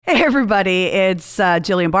Hey, everybody. It's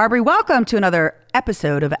Jillian Barberie. Welcome to another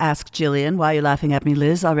episode of Ask Jillian. Why are you laughing at me,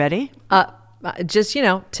 Liz, already? Just,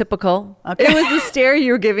 typical. Okay. It was the stare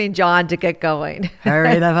you were giving John to get going.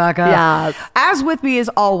 Hurry the fuck up. Yes. As with me, as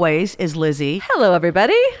always, is Lizzie. Hello,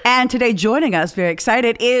 everybody. And today joining us, very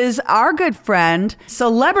excited, is our good friend,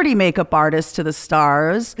 celebrity makeup artist to the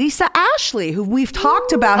stars, Lisa Ashley, who we've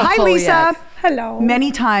talked about. Hi, Lisa. Yes. Hello.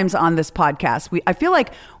 Many times on this podcast. I feel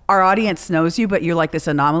like our audience knows you, but you're like this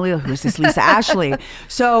anomaly. Who's this Lisa Ashley?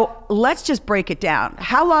 So let's just break it down.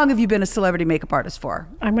 How long have you been a celebrity makeup artist for?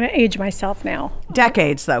 I'm going to age myself now.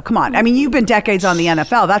 Decades, though. Come on. I mean, you've been decades on the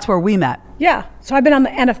NFL. That's where we met. Yeah. So I've been on the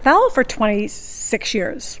NFL for 26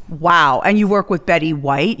 years. Wow. And you work with Betty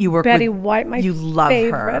White. You work Betty with White, my you love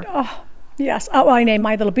favorite. her. Oh, yes. Oh, well, I named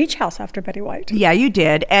my little beach house after Betty White. Yeah, you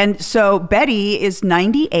did. And so Betty is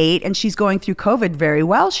 98 and she's going through COVID very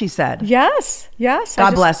well, she said. Yes.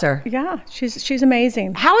 God bless her. Yeah. She's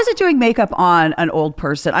amazing. How is it doing makeup on an old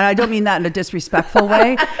person? And I don't mean that in a disrespectful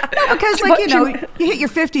way. No, because you hit your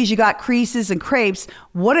 50s, you got creases and crepes.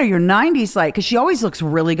 What are your 90s like? Because she always looks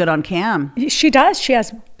really good on cam. She does. She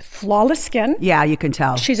has flawless skin. Yeah, you can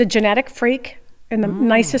tell. She's a genetic freak in the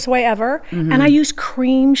nicest way ever. Mm-hmm. And I use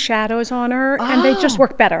cream shadows on her and they just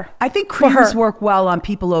work better. I think creams work well on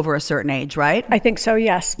people over a certain age, right? I think so,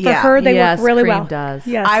 yes. For Yeah. her, they work really cream well. does.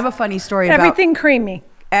 Yes. I have a funny story about Everything creamy.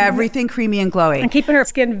 everything creamy and glowy. And keeping her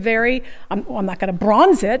skin very, I'm not going to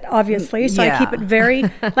bronze it, obviously. So Yeah. I keep it very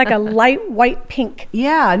like a light white pink.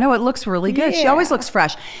 Yeah, no, it looks really good. She Yeah. always looks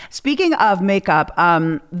fresh. Speaking of makeup,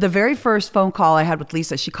 the very first phone call I had with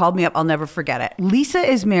Lisa, she called me up. I'll never forget it. Lisa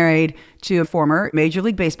is married to a former Major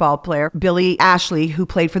League Baseball player, Billy Ashley, who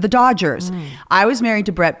played for the Dodgers. I was married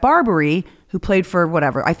to Brett Barberie, who played for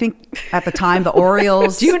whatever. I think at the time, the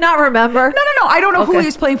Orioles. Do you not remember? No. I don't know who he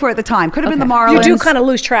was playing for at the time. Could have been the Marlins. You do kind of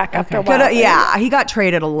lose track after a while. Yeah, he got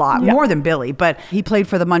traded a lot, more than Billy, but he played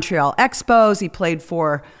for the Montreal Expos, he played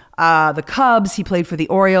for the Cubs, he played for the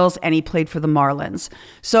Orioles, and he played for the Marlins.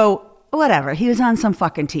 So whatever, he was on some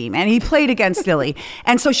fucking team and he played against Billy.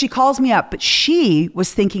 And so she calls me up, but she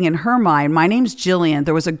was thinking in her mind, my name's Jillian.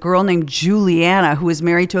 There was a girl named Juliana who was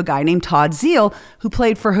married to a guy named Todd Zeile who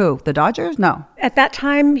played for who? The Dodgers? No. At that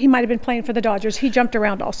time, he might have been playing for the Dodgers. He jumped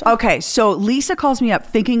around also. Okay, so Lisa calls me up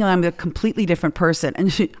thinking I'm a completely different person.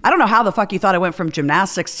 And I don't know how the fuck you thought I went from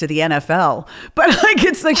gymnastics to the NFL. But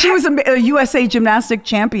it's like she was a USA gymnastic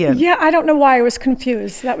champion. Yeah, I don't know why I was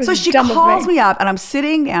confused. That was So she dumb of calls me up and I'm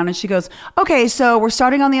sitting down and she goes, okay, so we're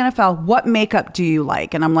starting on the NFL. What makeup do you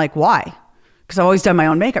like? And I'm like, why? Because I've always done my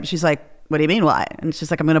own makeup. She's like, what do you mean why? And she's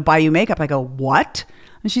like, I'm going to buy you makeup. I go, what?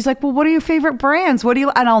 And she's like, well, what are your favorite brands? What do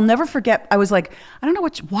you, and I'll never forget. I was like, I don't know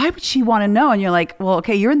why would she want to know? And you're like, well,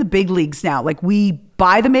 okay, you're in the big leagues now. Like we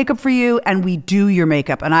buy the makeup for you and we do your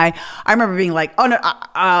makeup. And I remember being like, oh no.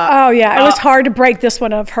 It was hard to break this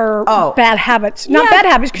one of her bad habits. Not bad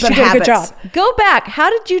habits because she did a good job. Go back.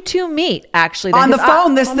 How did you two meet, actually? On the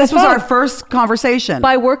phone. This was our first conversation.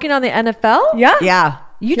 By working on the NFL? Yeah. Yeah.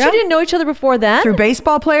 You two didn't know each other before then? Through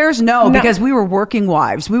baseball players? No, because we were working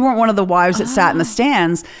wives. We weren't one of the wives that sat in the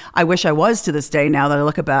stands. I wish I was to this day now that I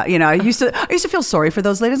look about, I used to feel sorry for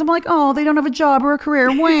those ladies. I'm like, oh, they don't have a job or a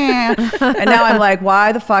career. Wah. And now I'm like,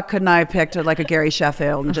 why the fuck couldn't I have picked like a Gary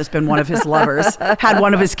Sheffield and just been one of his lovers, had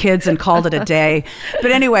one of his kids and called it a day.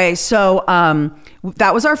 But anyway, so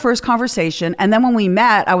that was our first conversation. And then when we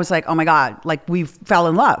met, I was like, oh my God, like we fell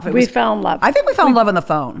in love. We fell in love. I think we fell in love on the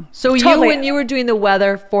phone. So Totally. when you were doing the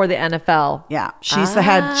weather for the NFL. Yeah, she's the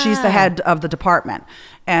head of the department.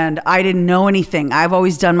 And I didn't know anything. I've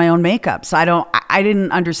always done my own makeup. So I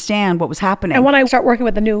didn't understand what was happening. And when I start working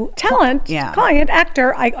with a new client,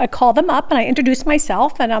 actor, I call them up and I introduce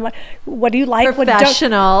myself and I'm like, what do you like?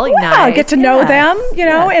 Professional, nice. Get to know them,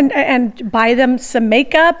 Yes. and buy them some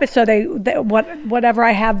makeup. So whatever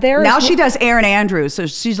I have there. Now she does Erin Andrews. So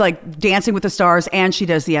she's like Dancing with the Stars and she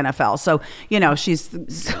does the NFL. So, she's.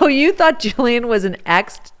 So you thought Jillian was an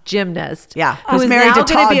ex-gymnast. Yeah. Who is married now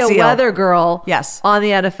to going Todd to be a Zeile. weather girl. Yes. On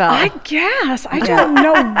the NFL. I guess. I don't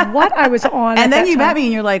know what I was on. And then you met met me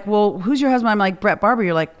and you're like, well, who's your husband? I'm like, Brett Barberie.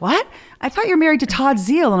 You're like, what? I thought you're married to Todd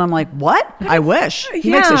Zeile. And I'm like, what? I wish.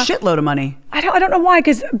 He makes a shitload of money. I don't know why,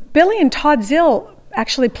 because Billy and Todd Zeile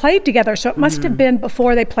actually played together, so it must have been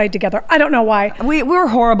before they played together. I don't know why. We were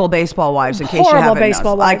horrible baseball wives, in case you Horrible haven't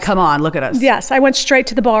baseball known. wives. Like, come on, look at us. Yes, I went straight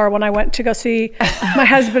to the bar when I went to go see my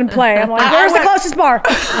husband play. I'm like, where's the closest bar?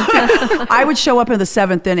 I would show up in the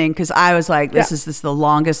seventh inning because I was like, this is the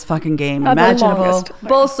longest fucking game imaginable. longest.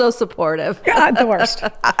 Both so supportive. God, the worst.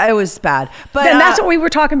 It was bad. But Then that's what we were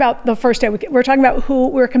talking about the first day. We were talking about who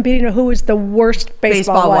we were competing to, who was the worst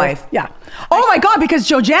baseball wife. Yeah. Oh my God, because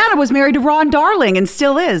Jojana was married to Ron Darling and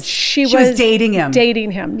still is. She was dating him.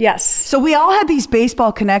 Dating him, yes. So we all had these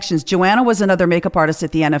baseball connections. Joanna was another makeup artist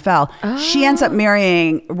at the NFL. She ends up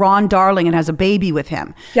marrying Ron Darling and has a baby with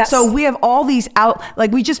him. Yes. So we have all these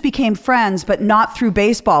we just became friends, but not through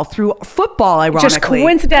baseball, through football, ironically. Just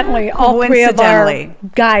coincidentally, all three of our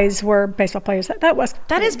guys were baseball players.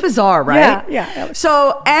 That is bizarre, right? Yeah.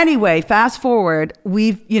 So anyway, fast forward,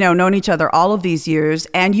 we've, known each other all of these years,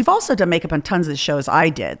 and you've also done makeup on tons of the shows I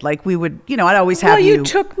did. Like we would, I'd always have you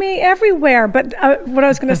took me everywhere. But what I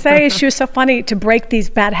was going to say is she was so funny to break these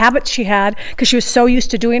bad habits she had because she was so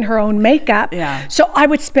used to doing her own makeup. Yeah. So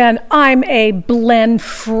I'm a blend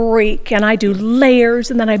freak, and I do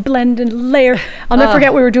layers, and then I blend and layer. I'll never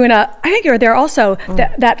forget we were doing I think you were there also,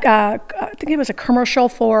 I think it was a commercial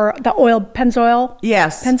for the oil, Pennzoil.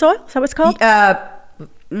 Yes. Pennzoil? Is that what it's called?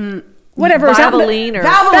 Whatever. Valvoline or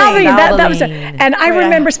Valvoline. That was it. And I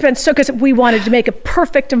remember because we wanted to make it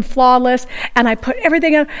perfect and flawless, and I put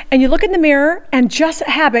everything in, and you look in the mirror, and just a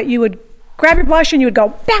habit, you would grab your blush and you would go,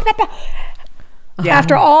 bah, bah, bah. Yeah.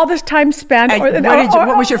 After all this time spent.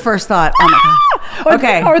 What was your first thought? Oh my God.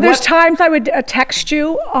 Okay. Or there's times I would text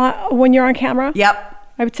you when you're on camera. Yep.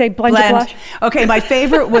 I would say blend your blush. Okay, my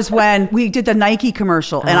favorite was when we did the Nike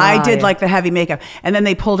commercial and I did like the heavy makeup, and then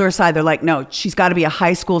they pulled her aside. They're like, no, she's got to be a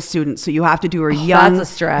high school student, so you have to do her young,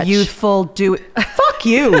 that's a stretch. Youthful, fuck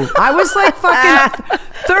you. I was like fucking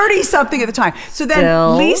 30 something at the time. So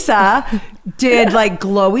then Lisa did like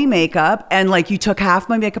glowy makeup, and like you took half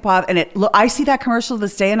my makeup off, and I see that commercial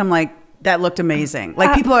this day and I'm like, that looked amazing.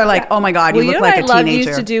 Like people are like, oh my God, you look like a teenager.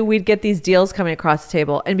 Used to do, we'd get these deals coming across the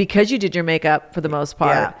table, and because you did your makeup for the most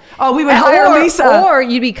part. Yeah. Oh, we would hire Lisa. Or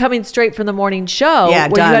you'd be coming straight from the morning show where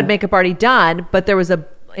you had makeup already done, but there was a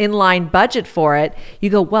inline budget for it.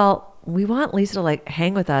 You go, well, we want Lisa to like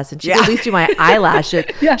hang with us, and she can at least do my eyelashes.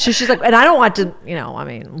 So she's like, and I don't want to,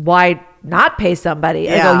 why not pay somebody?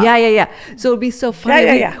 I go, yeah. So it'd be so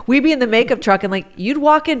funny. We'd be in the makeup truck, and like you'd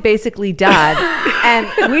walk in basically done,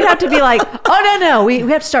 and we'd have to be like, oh no, we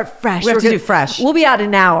have to start fresh. We have to do fresh. We'll be out in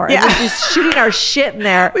an hour. Yeah, and just shooting our shit in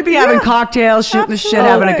there. We'd be having cocktails, shooting the shit,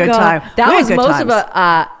 having a good time. That was most of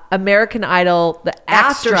a American Idol, the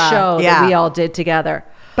after show that we all did together.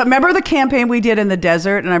 But remember the campaign we did in the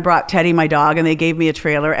desert, and I brought Teddy, my dog, and they gave me a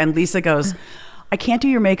trailer, and Lisa goes, I can't do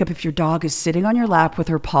your makeup if your dog is sitting on your lap with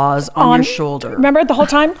her paws on your shoulder. Remember the whole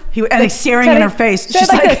time? And he's staring in her face.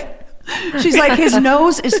 She's like, his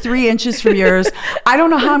nose is 3 inches from yours. I don't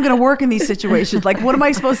know how I'm going to work in these situations. Like, what am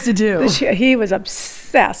I supposed to do? He was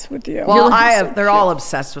obsessed with you. Well, they're all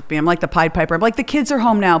obsessed with me. I'm like the Pied Piper. I'm like, the kids are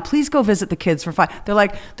home now. Please go visit the kids for 5. They're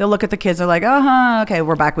like, they'll look at the kids. They're like, okay,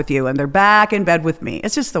 we're back with you. And they're back in bed with me.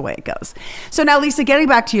 It's just the way it goes. So now, Lisa, getting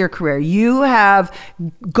back to your career, you have,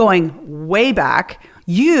 going way back,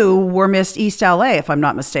 you were Miss East LA, if I'm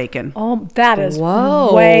not mistaken. Oh, that is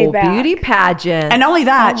way back. Beauty pageant. And not only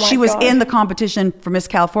that, she was in the competition for Miss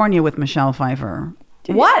California with Michelle Pfeiffer.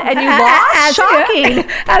 What? And you lost?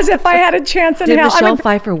 Shocking. As if I had a chance in hell. Did Michelle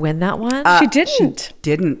Pfeiffer win that one? She didn't. She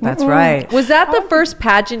didn't. That's right. Was that the first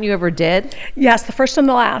pageant you ever did? Yes, the first and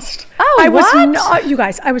the last. Oh, I was not, you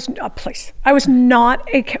guys, I was not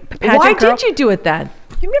a pageant Why girl. did you do it then?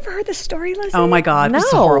 You've never heard this story, Lizzie? Oh my God, this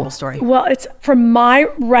is a horrible story. Well, it's from my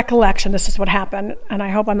recollection, this is what happened, and I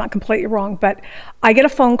hope I'm not completely wrong, but I get a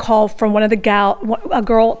phone call from a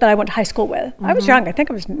girl that I went to high school with. I was young, I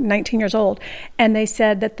think I was 19 years old, and they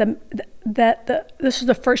said that this was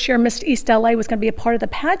the first year Miss East LA was going to be a part of the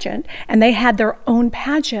pageant, and they had their own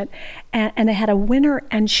pageant, and they had a winner,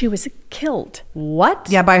 and she was killed. What?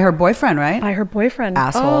 Yeah, by her boyfriend, right? By her boyfriend.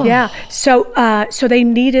 Asshole. Oh. Yeah. So they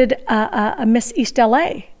needed a Miss East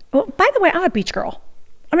LA. Well, by the way, I'm a beach girl.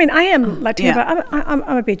 I mean, I am Latina, but I'm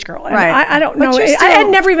a beach girl. And right. I don't know. I had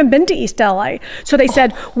never even been to East LA. So they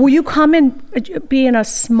said, will you come and be in a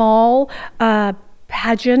small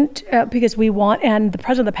pageant because we want, and the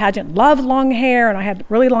president of the pageant loved long hair, and I had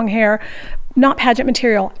really long hair, not pageant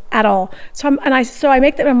material at all. So I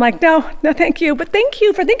make them. I'm like, no, thank you, but thank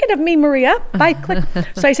you for thinking of me, Maria. Bye, click.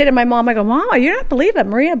 So I say to my mom, I go, Mom, you don't believe it.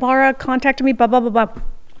 Maria Barra contacted me. Blah blah blah blah.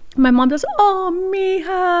 My mom goes, oh,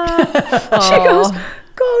 mija. She goes,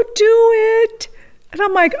 go do it. And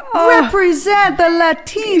I'm like, oh. Represent the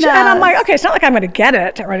Latinas. And I'm like, okay, it's not like I'm going to get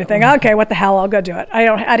it or anything. Okay, what the hell? I'll go do it.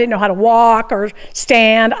 I didn't know how to walk or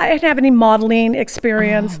stand. I didn't have any modeling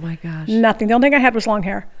experience. Oh my gosh. Nothing. The only thing I had was long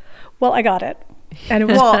hair. Well, I got it. And it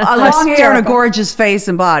was a long hair and a gorgeous face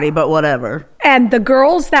and body, but whatever. And the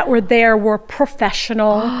girls that were there were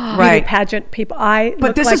professional beauty pageant people.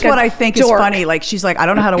 But this is what I think is funny. Like, she's like, I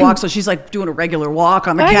don't know how to walk. So she's like doing a regular walk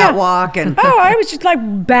on the catwalk. And I was just like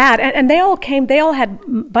bad. And they all had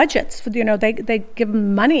budgets for, they give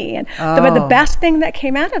them money. And but the best thing that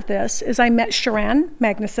came out of this is I met Sharan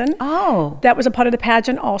Magnuson. Oh. That was a part of the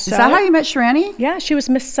pageant also. Is that how you met Sharani? Yeah, she was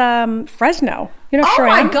Miss Fresno. Sharan? Oh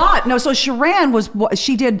my God. No, so Sharan was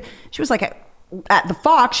was like at the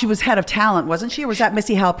Fox, she was head of talent, wasn't she? Or was that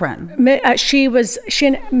Missy Halprin? She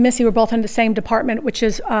and Missy were both in the same department, which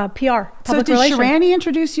is PR. So did Sharani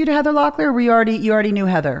introduce you to Heather Locklear, or you already knew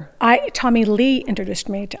Heather? Tommy Lee introduced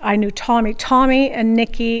me. I knew Tommy. Tommy and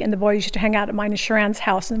Nikki and the boys used to hang out at mine and Sharan's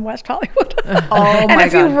house in West Hollywood. Oh my God. And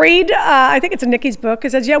if you read, I think it's in Nikki's book,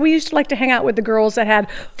 it says, we used to like to hang out with the girls that had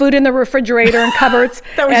food in the refrigerator and cupboards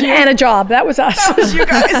and a job. That was us. That was you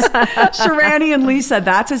guys. Sharani and Lee said,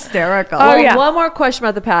 that's hysterical. Oh, yeah. One more question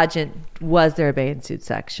about the pageant. Was there a bathing suit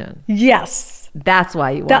section? Yes. That's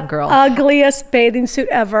why you won, girl. The ugliest bathing suit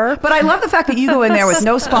ever. But I love the fact that you go in there with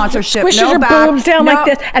no sponsorship, Squishes your boobs down like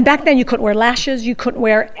this. And back then you couldn't wear lashes. You couldn't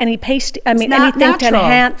wear any anything natural. to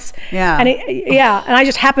enhance. Yeah. And I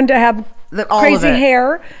just happened to have crazy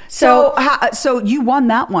hair. So you won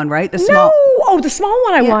that one, right? The small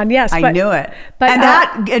one I won. Yes, I knew it. And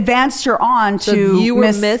that advanced her on to you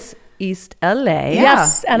were Miss East LA.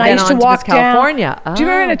 Yes, and I used to walk down California. Do you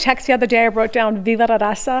remember in a text the other day I wrote down Viva la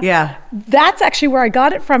Raza? Yeah. That's actually where I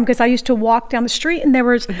got it from, because I used to walk down the street and there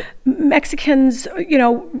was Mexicans,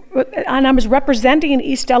 and I was representing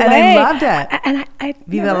East LA. And they loved it. And I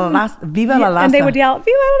Viva la Raza. And they would yell,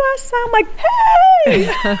 Viva la Raza. I'm like, hey!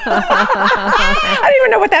 I didn't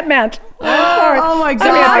even know what that meant. Oh my God.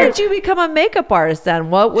 So how did you become a makeup artist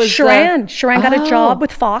then? What was Sharan? Sharan got a job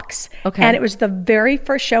with Fox. Okay. And it was the very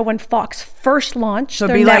first show when Fox first launched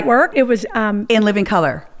their network. It was In Living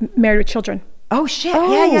Color. Married with Children. Oh shit.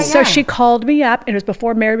 Yeah. So she called me up, and it was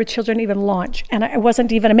before Married with Children even launched. And I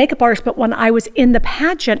wasn't even a makeup artist, but when I was in the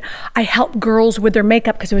pageant, I helped girls with their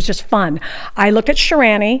makeup because it was just fun. I looked at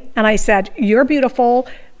Sharani and I said, you're beautiful.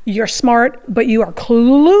 You're smart, but you are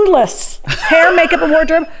clueless. Hair, makeup, and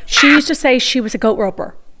wardrobe. She used to say she was a goat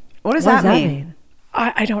roper. What does that mean?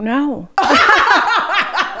 I don't know.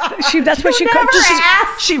 That's what she called.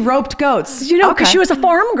 She roped goats. Because she was a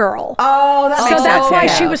farm girl. Oh, that makes sense. So that's why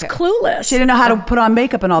she was clueless. She didn't know how to put on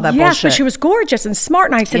makeup and all that bullshit. Yes, but she was gorgeous and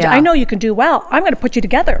smart. And I said, I know you can do well. I'm going to put you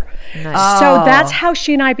together. Nice. So that's how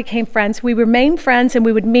she and I became friends. We remained friends, and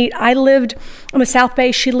we would meet. I lived on the South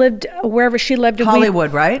Bay. She lived wherever she lived.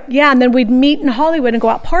 Hollywood, right? Yeah, and then we'd meet in Hollywood and go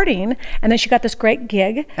out partying. And then she got this great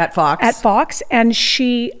gig. At Fox. And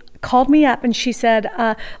she called me up and she said,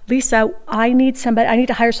 Lisa, I need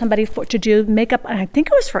to hire somebody to do makeup. And I think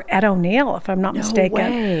it was for Ed O'Neill, if I'm not mistaken.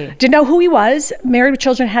 Way. Didn't know who he was. Married with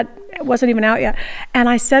Children wasn't even out yet. And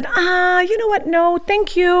I said, you know what? No,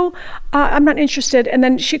 thank you. I'm not interested. And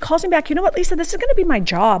then she calls me back, you know what, Lisa, this is going to be my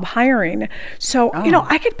job, hiring. So,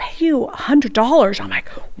 I could pay you $100. I'm like,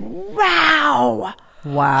 wow.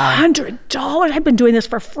 $100. I've been doing this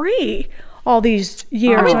for free all these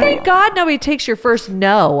years. I mean, thank God nobody takes your first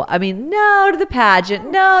no. I mean, no to the pageant,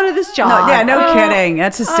 no to this job. No kidding.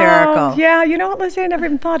 That's hysterical. Yeah, you know what, Lizzie, I never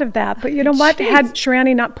even thought of that. But you know what? Had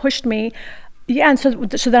Sharani not pushed me, and so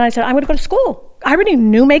then I said, I'm going to go to school. I already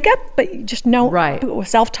knew makeup, but just was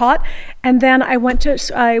self-taught. And then I went to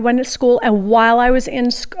school, and while I was in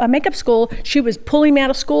makeup school, she was pulling me out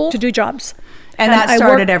of school to do jobs. And that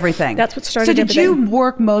started everything. That's what started everything. So did you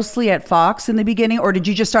work mostly at Fox in the beginning, or did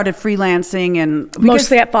you just started freelancing?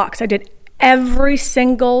 Mostly at Fox. I did every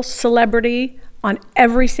single celebrity on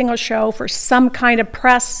every single show for some kind of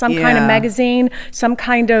press, some kind of magazine, some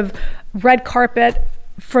kind of red carpet.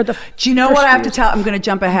 Do you know what I have to tell? I'm going to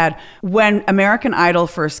jump ahead. When American Idol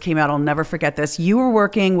first came out, I'll never forget this. You were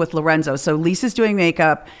working with Lorenzo. So Lisa's doing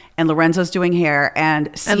makeup and Lorenzo's doing hair. And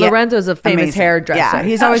Lorenzo's a famous hairdresser. Yeah,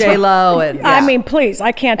 he's always J-Lo. I mean, please,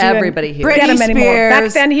 I can't everybody here. Get him Britney anymore.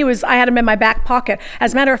 Spears. Back then, I had him in my back pocket.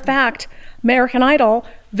 As a matter of fact, American Idol,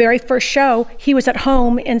 very first show, he was at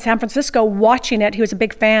home in San Francisco watching it. He was a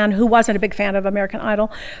big fan. Who wasn't a big fan of American Idol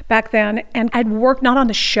back then? And I'd worked not on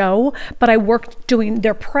the show, but I worked doing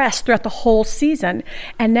their press throughout the whole season.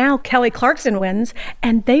 And now Kelly Clarkson wins,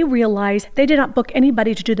 and they realized they did not book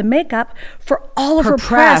anybody to do the makeup for all of her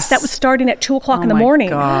press that was starting at 2:00 in the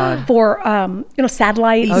morning for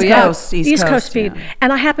satellite East Coast feed. Yeah.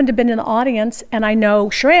 And I happened to have been in the audience, and I know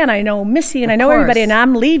Sharan, I know Missy, and I know everybody, and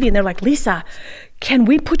I'm leaving. They're like, Lisa, can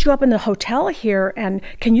we put you up in the hotel here, and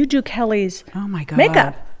can you do Kelly's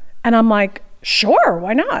makeup? And I'm like, sure,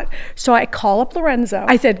 why not? So I call up Lorenzo.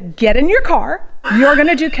 I said, get in your car. You're going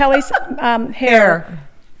to do Kelly's hair.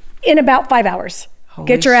 in about 5 hours.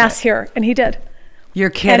 Get your ass here. And he did. You're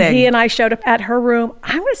kidding. And he and I showed up at her room,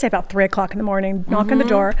 I'm going to say about 3 o'clock in the morning, knock on the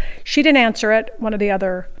door. She didn't answer it. One of the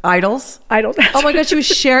other idols. Oh my God, she was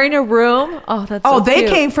sharing a room? Oh, that's so they cute.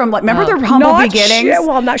 came from, like, remember their humble beginnings?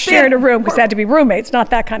 Not sharing a room because they had to be roommates,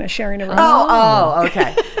 not that kind of sharing a room. Oh,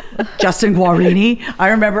 okay. Justin Guarini. I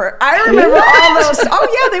remember all those.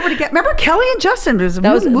 Oh yeah, they would get. Remember Kelly and Justin?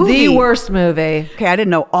 That was the worst movie. Okay, I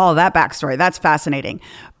didn't know all of that backstory. That's fascinating.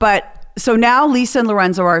 But so now Lisa and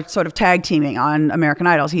Lorenzo are sort of tag teaming on American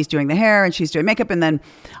Idols. He's doing the hair and she's doing makeup. And then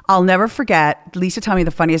I'll never forget, Lisa told me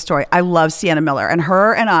the funniest story. I love Sienna Miller, and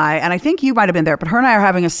her and I think you might have been there, but her and I are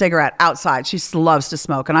having a cigarette outside. She loves to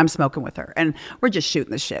smoke and I'm smoking with her and we're just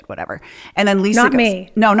shooting the shit, whatever. And then Lisa Not goes,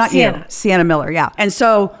 me. No, not Sienna. you. Sienna Miller, yeah. And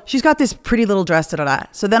so she's got this pretty little dress, da-da-da.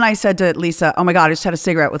 So then I said to Lisa, oh my God, I just had a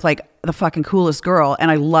cigarette with like the fucking coolest girl, and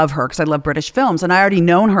I love her because I love British films, and I already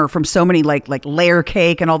known her from so many like Layer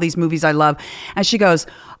Cake and all these movies I love. And she goes,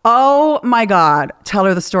 oh my God, tell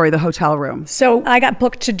her the story of the hotel room. So I got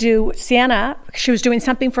booked to do Sienna. She was doing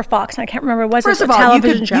something for Fox, and I can't remember what it was. First of all,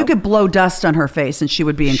 you could blow dust on her face and she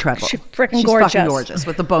would be incredible. She's freaking gorgeous. She's fucking gorgeous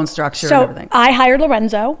with the bone structure and everything. So I hired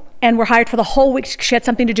Lorenzo, and we're hired for the whole week. She had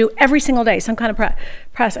something to do every single day, some kind of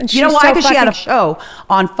press. And you know why? Because she had a show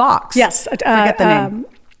on Fox. Yes. Forget the name.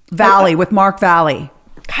 Valley with Mark Valley.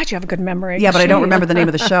 God, you have a good memory. Yeah, but I don't remember the name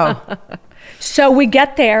of the show. So we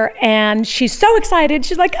get there, and she's so excited.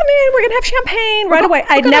 She's like, come in, we're going to have champagne right away.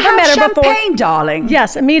 I'd never met her before. Champagne, darling.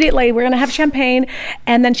 Yes, immediately. We're going to have champagne.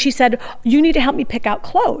 And then she said, you need to help me pick out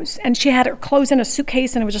clothes. And she had her clothes in a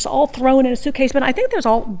suitcase, and it was just all thrown in a suitcase. But I think there's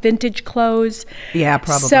all vintage clothes. Yeah,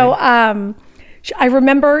 probably. So I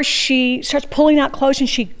remember she starts pulling out clothes,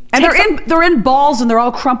 and they're in balls and they're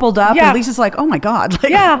all crumpled up. Yeah. And Lisa's like, oh my God.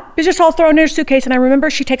 Like, yeah, it's just all thrown in her suitcase. And I remember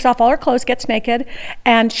she takes off all her clothes, gets naked,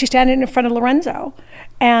 and she's standing in front of Lorenzo.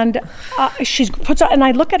 And she puts on, and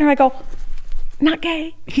I look at her, I go, not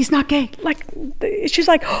gay. He's not gay. Like, she's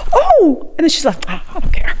like, oh, and then she's like, oh, I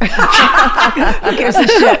don't care. Who gives a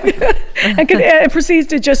shit? And proceeds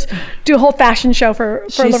to just do a whole fashion show for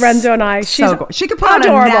Lorenzo and I. She's so she could put on a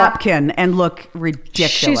napkin and look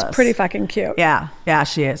ridiculous. She's pretty fucking cute. Yeah,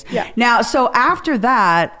 she is. Yeah. Now, so after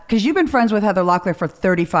that, because you've been friends with Heather Locklear for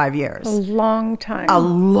 35 years. A long time.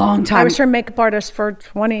 I was her makeup artist for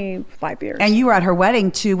 25 years. And you were at her wedding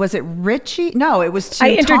to, was it Richie? No, it was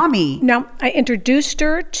to Tommy. No, I introduced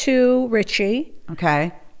her to Richie.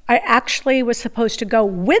 Okay. I actually was supposed to go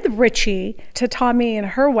with Richie to Tommy and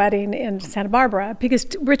her wedding in Santa Barbara because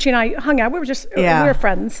Richie and I hung out. We were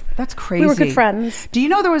friends. That's crazy. We were good friends. Do you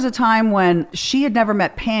know there was a time when she had never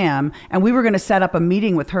met Pam and we were going to set up a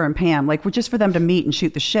meeting with her and Pam, like just for them to meet and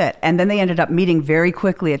shoot the shit. And then they ended up meeting very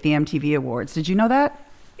quickly at the MTV Awards. Did you know that?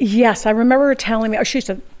 Yes, I remember her telling me. She used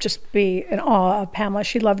to just be in awe of Pamela.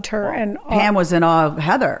 She loved her. And Pam was in awe of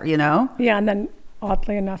Heather, you know? Yeah, and then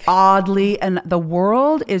oddly enough. And the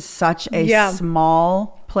world is such a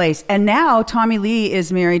small place. And now Tommy Lee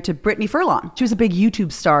is married to Brittany Furlan. She was a big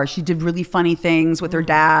YouTube star. She did really funny things with her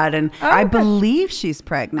dad. And I believe she's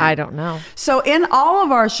pregnant. I don't know. So in all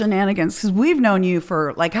of our shenanigans, because we've known you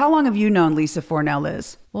for, like, how long have you known Lisa for now,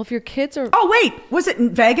 Liz? Well, if your kids are... Oh, wait. Was it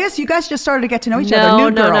in Vegas? You guys just started to get to know each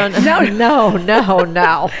other. No.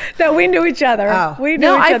 No, we knew each other. Oh. We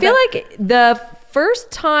knew each other. I feel like the first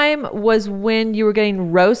time was when you were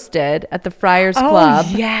getting roasted at the Friars Club.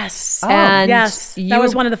 Yes. And yes. That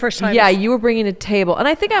was one of the first times. Yeah, you were bringing a table. And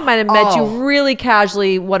I think I might have met you really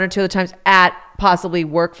casually one or two other times at possibly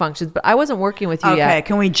work functions, but I wasn't working with you yet. Okay,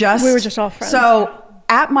 can we just... We were just all friends. So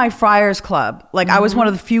at my Friars Club, like I was one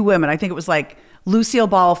of the few women, I think it was like Lucille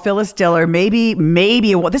Ball, Phyllis Diller, maybe,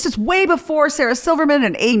 this is way before Sarah Silverman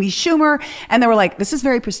and Amy Schumer. And they were like, this is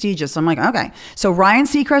very prestigious. I'm like, okay. So Ryan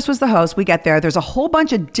Seacrest was the host. We get there. There's a whole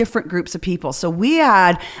bunch of different groups of people. So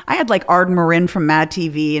I had like Arden Marin from Mad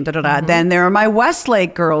TV and da-da-da. Then there are my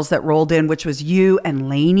Westlake girls that rolled in, which was you and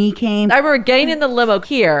Lainey came. I remember getting in the limo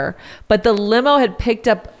here, but the limo had picked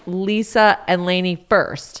up Lisa and Lainey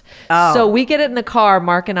first. Oh. So we get it in the car,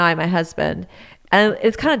 Mark and I, my husband, and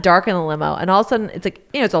it's kind of dark in the limo. And all of a sudden, it's like,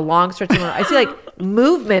 it's a long stretch of limo. I see like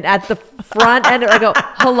movement at the front end. I go,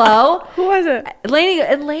 hello? Who was it?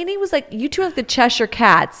 Lainey was like, you two are like the Cheshire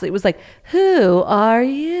Cats. It was like, who are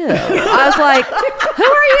you? I was like, who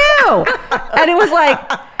are you? And it was like,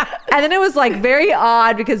 and then it was like very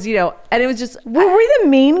odd because, and it was just. Were we the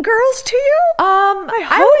mean girls to you?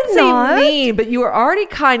 I wouldn't say mean, but you were already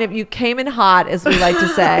you came in hot, as we like to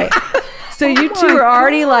say. So you two were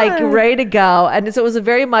already like ready to go. And so it was a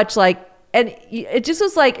very much like, and it just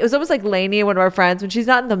was like, it was almost like Lainey, one of our friends, when she's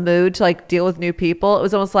not in the mood to like deal with new people. It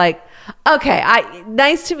was almost like, Okay,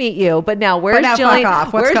 nice to meet you. But now where's Jillian? Fuck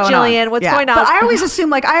off. Where's Jillian? What's going on? But I always assume,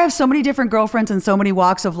 like, I have so many different girlfriends in so many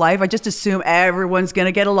walks of life. I just assume everyone's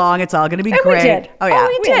gonna get along. It's all gonna be great. We did. Oh yeah,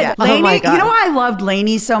 we did. Yeah. Oh Lainey, my God. you know why I loved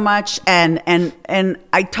Lainey so much? And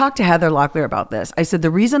I talked to Heather Locklear about this. I said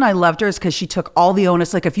the reason I loved her is because she took all the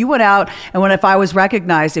onus. Like, if you went out and if I was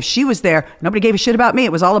recognized, if she was there, nobody gave a shit about me.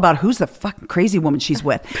 It was all about who's the fucking crazy woman she's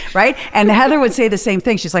with, right? And Heather would say the same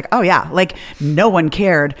thing. She's like, oh yeah, like no one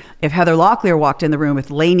cared if Heather Locklear walked in the room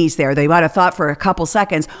with Lainey's there. They might have thought for a couple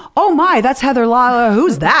seconds, oh my, that's Heather Locklear.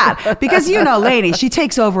 Who's that? Because Lainey, she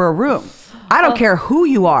takes over a room. I don't care who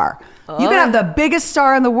you are. You can have the biggest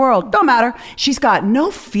star in the world. Don't matter. She's got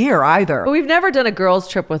no fear either. But we've never done a girls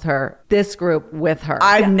trip with her. This group with her.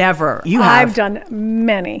 I've never. You have. I've done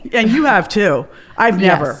many. And you have too. I've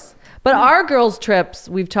never. But our girls trips,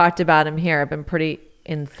 we've talked about them here, have been pretty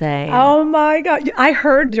insane. Oh my God. I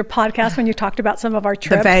heard your podcast when you talked about some of our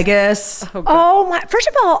trips. The Vegas. Oh my. First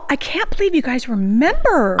of all, I can't believe you guys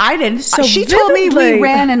remember. I didn't. So she vividly. told me we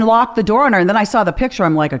ran and locked the door on her, and then I saw the picture.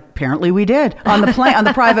 I'm like, apparently we did on the plane, on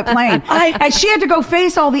the private plane. And she had to go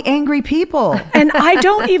face all the angry people. And I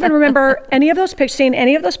don't even remember any of those pictures, seeing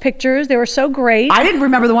any of those pictures. They were so great. I didn't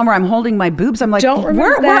remember the one where I'm holding my boobs. I'm like, don't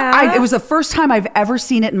remember that. It was the first time I've ever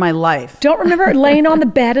seen it in my life. Don't remember laying on the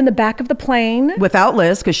bed in the back of the plane. Without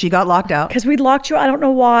Liz, because she got locked out. Because we locked you. I don't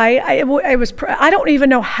know why. I don't even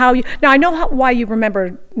know how you. Now I know why you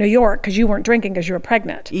remember New York, because you weren't drinking because you were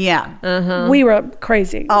pregnant. Yeah. Uh-huh. We were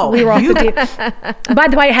crazy. Oh, we were off the deep. By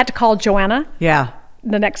the way, I had to call Joanna. Yeah.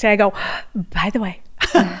 The next day I go, by the way.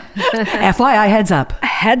 FYI, heads up.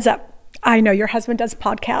 Heads up. I know your husband does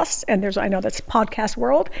podcasts, and I know that's podcast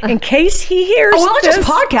world. In case he hears not this. just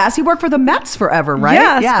podcasts. He worked for the Mets forever, right?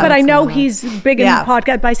 Yes, yeah, but I know he's big in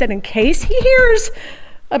podcast. But I said, in case he hears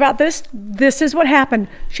about this is what happened.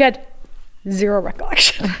 She had zero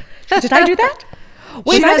recollection. Did I do that?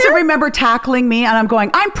 She doesn't remember tackling me, and I'm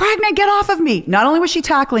going, I'm pregnant, get off of me. Not only was she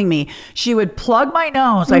tackling me, she would plug my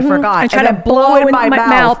nose, I forgot, and try to blow in my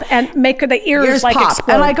mouth and make the ears like pop.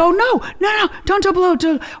 explode. And I go, no, don't blow.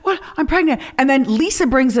 What? I'm pregnant. And then Lisa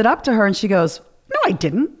brings it up to her, and she goes, no, I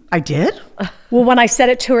didn't. I did. Well, when I said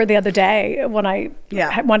it to her the other day, when I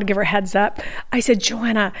wanted to give her a heads up, I said,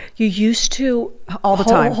 Joanna, you used to all the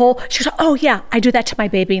time. She goes, oh yeah, I do that to my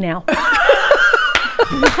baby now. What?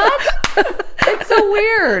 It's so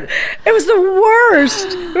weird. It was the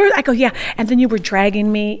worst. I go, yeah. And then you were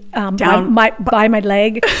dragging me down by my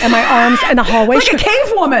leg and my arms in the hallway. Like a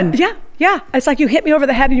cave woman. Yeah. Yeah, it's like you hit me over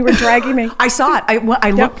the head and you were dragging me. I saw it.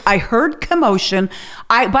 I looked. I heard commotion.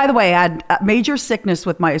 By the way, I had major sickness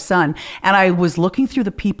with my son, and I was looking through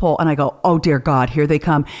the people, and I go, "Oh dear God, here they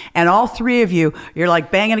come!" And all three of you, you're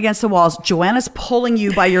like banging against the walls. Joanna's pulling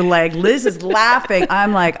you by your leg. Liz is laughing.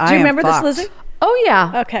 I'm like, Do you remember this, Lizzie? Oh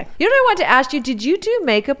yeah. Okay. You know what I wanted to ask you? Did you do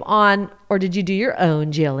makeup on, or did you do your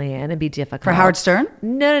own, Jillian, and be difficult for Howard Stern?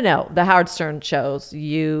 No. The Howard Stern shows.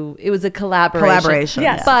 It was a collaboration.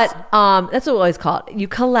 Yes. But that's what we always call it. You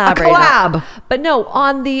collaborate. A collab. But no,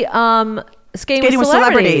 on the Skating with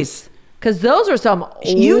Celebrities. Because those are some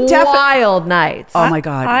wild nights. Oh my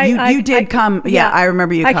God. You did come. Yeah, I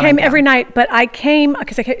remember you coming. I came every night, but I came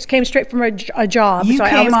because I came straight from a job. You so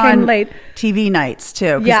came I always on came late. TV nights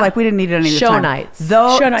too. Because we didn't need any show time. Nights.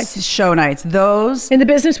 Show nights. Those. In the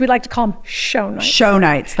business, we like to call them show nights. Show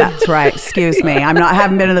nights. That's right. Excuse me. I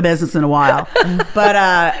haven't been in the business in a while. But,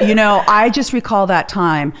 I just recall that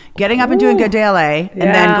time getting up and doing Good Day LA and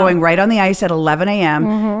then going right on the ice at 11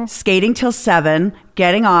 a.m., skating till 7,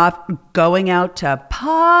 getting off, going out to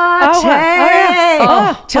party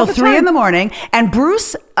till 3 in the morning. And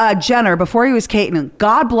Bruce Jenner, before he was Caton,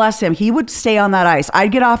 God bless him, he would stay on that ice.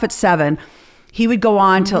 I'd get off at 7. He would go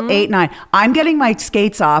on till 8, 9. I'm getting my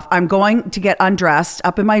skates off. I'm going to get undressed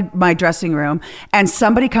up in my dressing room. And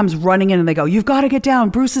somebody comes running in and they go, you've got to get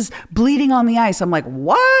down. Bruce is bleeding on the ice. I'm like,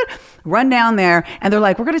 what? Run down there. And they're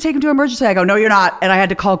like, we're going to take him to emergency. I go, no, you're not. And I had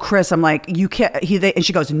to call Chris. I'm like, you can't. And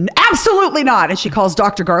she goes, absolutely not. And she calls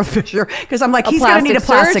Dr. Garth Fisher because I'm like, he's going to need a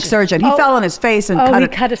plastic surgeon. He fell on his face and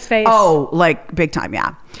cut his face. Oh, like big time.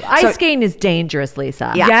 Yeah. Ice skating is dangerous,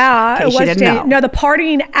 Lisa. Yeah, it was dangerous. No, the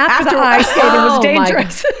partying after the ice skating was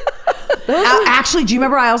dangerous. Actually, do you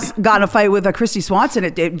remember I also got in a fight with Christy Swanson?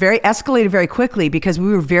 It escalated very quickly because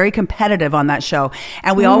we were very competitive on that show.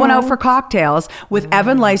 And we all went out for cocktails with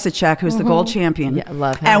Evan Lysacek, who's the gold champion. Yeah, I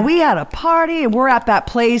love him. And we had a party and we're at that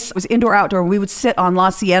place. It was indoor, outdoor. We would sit on La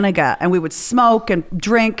Cienega and we would smoke and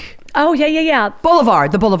drink. Oh, yeah.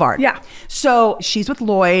 The Boulevard. Yeah. So she's with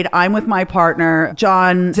Lloyd. I'm with my partner,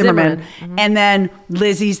 John Zimmerman. Mm-hmm. And then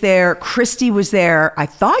Lizzie's there. Christy was there. I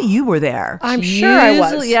thought you were there. I'm sure I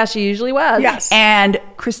was. Yeah, she usually was. Yes. And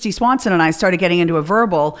Christy Swanson and I started getting into a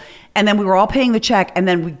verbal. And then we were all paying the check. And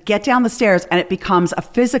then we get down the stairs and it becomes a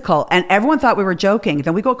physical. And everyone thought we were joking.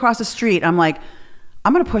 Then we go across the street. I'm like,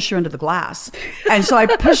 I'm going to push her into the glass. And so I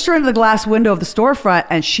pushed her into the glass window of the storefront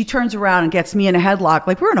and she turns around and gets me in a headlock.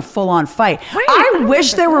 Like we're in a full on fight. I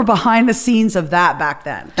wish there were behind the scenes of that back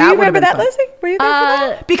then. Do you remember that, Lizzie? Were you there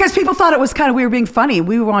for that? Because people thought it was kind of, we were being funny.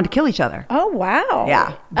 We wanted to kill each other. Oh, wow.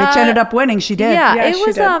 Yeah. Bitch ended up winning. She did. Yeah, it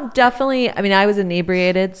was definitely, I mean, I was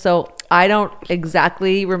inebriated. So I don't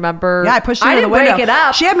exactly remember. Yeah, I pushed her into the window. Break it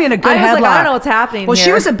up. She had me in a good headlock. I was like, I don't know what's happening Well, here.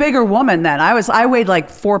 she was a bigger woman then. I weighed like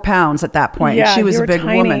 4 pounds at that point. Yeah, she was you a were big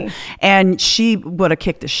tiny. woman. And she would have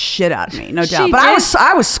kicked the shit out of me, no doubt. She But did.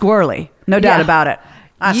 I was squirrely. No doubt about it.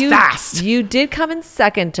 I was fast. You did come in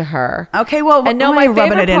second to her. Okay, well, and no, what am my I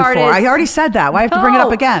rubbing favorite it in part for? is, I already said that. Why have to bring it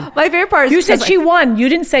up again? My favorite part is You said she won. You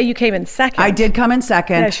didn't say you came in second. I did come in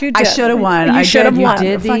second. Yes, you did. I should have won. You should have won.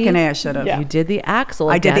 Fucking A, I should have. Yeah. You did the axle.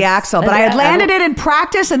 I did the axle, but I had landed it in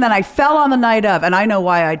practice and then I fell on the night of, and I know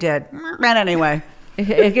why I did. But anyway.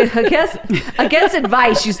 Against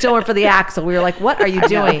advice, you still went for the axle. We were like, "What are you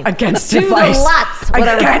doing?" Against do advice. the Lutz.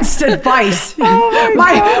 Whatever. Against advice.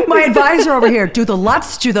 My advisor over here, do the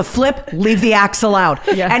Lutz, do the flip, leave the axle out.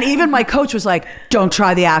 Yeah. And even my coach was like, "Don't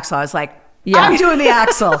try the axle." I was like, I'm doing the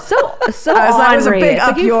axle. So I was a big it's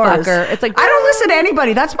up like, yours. It's like I don't listen to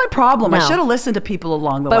anybody. That's my problem. No. I should have listened to people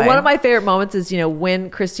along the way. But one of my favorite moments is, when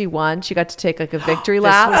Christy won, she got to take like a victory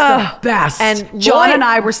lap. This was the best. And John Lloyd, and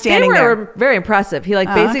I were standing they there. were very impressive. He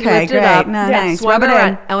basically okay, lifted it great. up, Nice. swung Rub it around.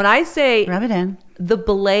 in. And when I say Rub it in. the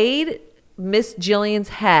blade missed Jillian's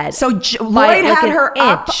head. So by Lloyd like had an her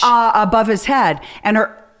inch. up above his head, and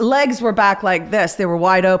her legs were back like this. They were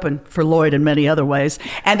wide open for Lloyd in many other ways.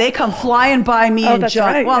 And they come flying by me and that's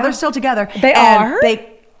John. right, Well, yeah. they're still together. They and are?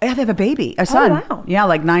 They have a baby, a son. Oh, wow. Yeah,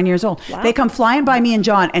 like 9 years old. Wow. They come flying by me and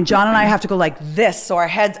John and I have to go like this so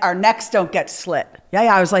our necks don't get slit. Yeah.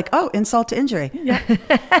 I was like, oh, insult to injury. Yeah.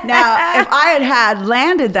 Now, if I had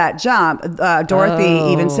landed that jump,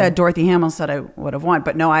 Dorothy Hamill said I would have won.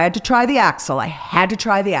 But no, I had to try the axle. Had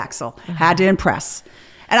to impress.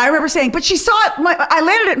 And I remember saying, but she saw it. I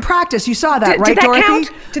landed it in practice. You saw that, right, did that Dorothy?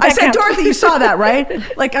 count? Did I that said, count? Dorothy, you saw that,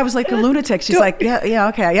 right? Like I was like a lunatic. She's like, yeah,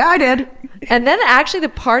 okay. Yeah, I did. And then actually the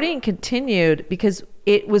partying continued because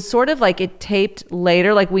it was sort of like it taped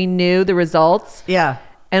later, like we knew the results. Yeah.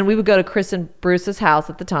 And we would go to Chris and Bruce's house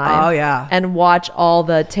at the time. Oh, yeah. And watch all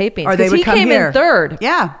the tapings. Or they would come here. He came in third.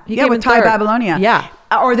 Yeah. He came with in Ty third. Babylonia. Yeah.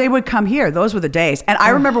 Or they would come here. Those were the days. And I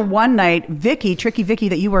remember one night, Tricky Vicky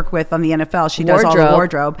that you work with on the NFL, she does all the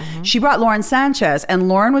wardrobe. Mm-hmm. She brought Lauren Sanchez, and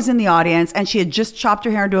Lauren was in the audience, and she had just chopped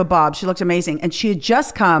her hair into a bob. She looked amazing. And she had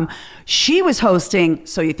just come. She was hosting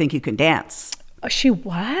So You Think You Can Dance. Oh, she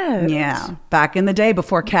was. Yeah. Back in the day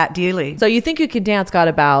before Kat Deely. So You Think You Can Dance got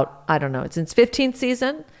about, I don't know, it's its 15th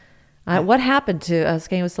season. What happened to us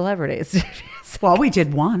Game of Celebrities? Well, we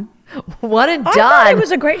did one. One and I done. thought it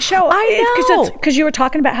was a great show. I know. Because you were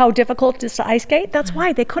talking about how difficult it is to ice skate. That's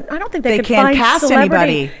why they couldn't. I don't think they could can't find cast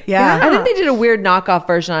celebrity. anybody. Yeah. I think they did a weird knockoff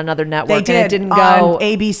version on another network. They did. And it didn't on go.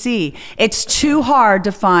 ABC. It's too hard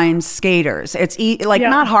to find skaters. It's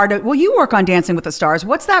not hard to. Well, you work on Dancing with the Stars.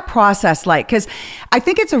 What's that process like? Because I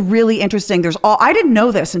think it's a really interesting. I didn't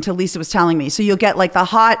know this until Lisa was telling me. So you'll get like the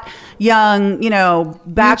hot young,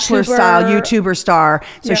 bachelor style YouTuber star.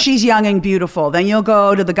 So she's young and beautiful. Then you'll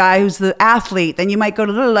go to the guy who's the athlete. Then you might go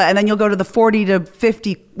to and then you'll go to the 40 to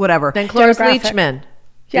 50 whatever. Then Cloris Demographic. Leachman.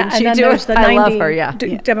 Yeah, Didn't and she then do there's it? the I 90 love her. Yeah.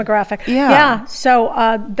 demographic. Yeah. So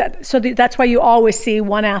that's why you always see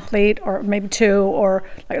one athlete or maybe two, or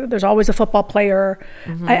there's always a football player.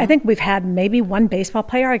 Mm-hmm. I think we've had maybe one baseball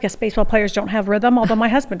player. I guess baseball players don't have rhythm, although my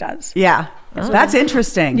husband does. Yeah. That's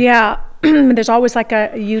interesting. Yeah. There's always like a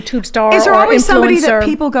YouTube star. Is there or always somebody that influencer.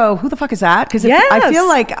 people go, who the fuck is that? Because Yes. I feel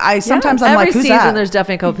like sometimes I'm Every like, who's season, that? there's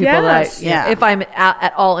definitely a couple people Yes. that if I'm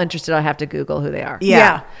at all interested, I have to Google who they are.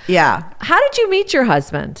 Yeah. How did you meet your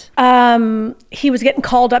husband? He was getting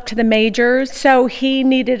called up to the majors, so he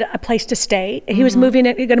needed a place to stay. He was going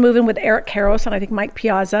to move in with Eric Karros and I think Mike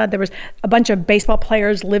Piazza. There was a bunch of baseball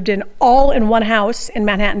players lived all in one house in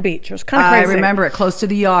Manhattan Beach. It was kind of crazy. I remember it, close to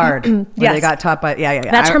the yard. Where Yes. they got taught by,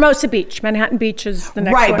 That's Hermosa Beach. Manhattan Beach is the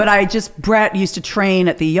next right, one. but Brett used to train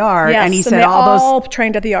at the yard, Yes, and he said they all those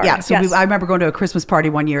trained at the yard. Yeah, so yes. I remember going to a Christmas party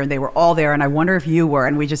one year, and they were all there, and I wonder if you were,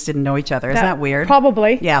 and we just didn't know each other. Isn't that weird?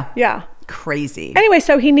 Probably. Yeah. Yeah. crazy. Anyway,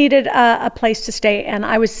 so he needed a place to stay, and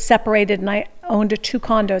I was separated, and I owned 2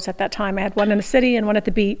 condos at that time. I had one in the city and one at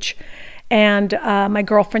the beach. And my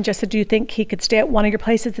girlfriend just said, do you think he could stay at one of your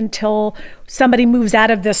places until somebody moves out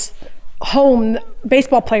of this home,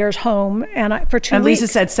 baseball player's home, and for 2 weeks. And Lisa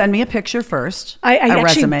said, send me a picture first. I actually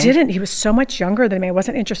resume. Didn't. He was so much younger than me. I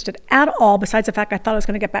wasn't interested at all, besides the fact I thought I was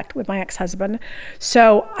going to get back with my ex-husband.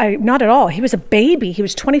 So not at all. He was a baby. He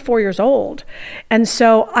was 24 years old. And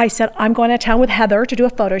so I said, I'm going to town with Heather to do a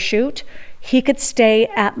photo shoot. He could stay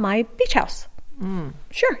at my beach house.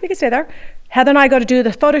 Sure, he could stay there. Heather and I go to do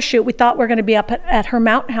the photo shoot. We thought we were going to be up at her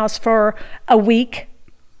mountain house for a week,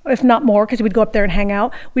 if not more, because we'd go up there and hang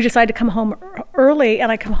out. We decided to come home early,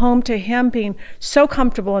 and I come home to him being so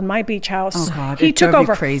comfortable in my beach house. Oh God, he took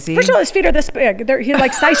over. Crazy. First of all, his feet are this big. He had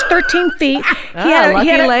like size 13 feet.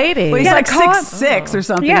 Lucky lady. Well, he's like 6'6" or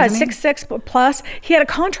something. Yeah, isn't he? 6'6" plus. He had a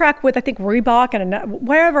contract with, I think, Reebok and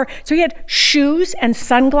wherever. So he had shoes and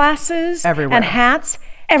sunglasses everywhere and hats.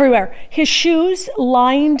 Everywhere. His shoes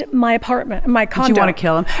lined my apartment, my condo. Did you want to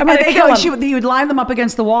kill him? I'm going to kill him. You would line them up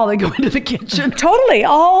against the wall. They go into the kitchen. Totally,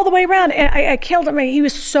 all the way around. And I killed him. He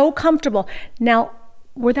was so comfortable. Now,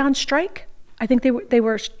 were they on strike? I think they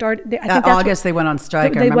were started. I think August they went on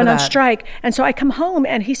strike. They went on strike, and so I come home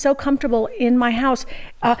and he's so comfortable in my house.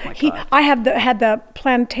 I had the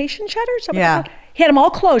plantation shutters. Yeah. He had them all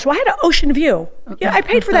closed. Well, I had an ocean view. Yeah, I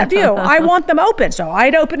paid for that view. I want them open, so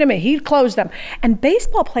I'd open them and he'd close them. And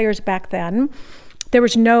baseball players back then, there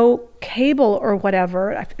was no cable or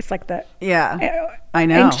whatever. It's like the I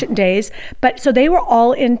know ancient days. But so they were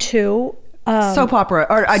all into. Soap opera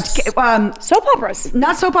or soap operas,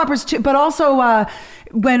 not soap operas too, but also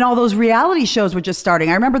when all those reality shows were just starting.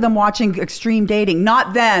 I remember them watching Extreme Dating,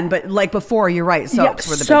 not then, but like before. You're right, soaps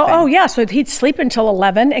were the big thing. So he'd sleep until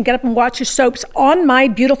 11 and get up and watch his soaps on my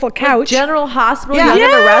beautiful couch. Like General Hospital, Young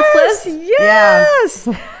and the Restless. Yes.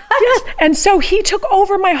 Yes, and so he took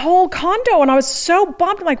over my whole condo, and I was so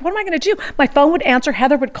bummed. I'm like, what am I going to do? My phone would answer,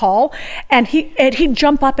 Heather would call, and he'd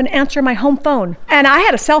jump up and answer my home phone. And I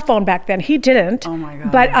had a cell phone back then. He didn't. Oh my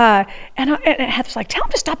God. But and Heather's like, tell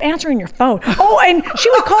him to stop answering your phone. Oh, and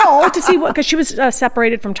she would call to see what, because she was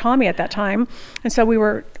separated from Tommy at that time, and so we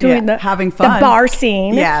were doing having fun, the bar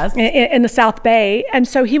scene, yes, in the South Bay. And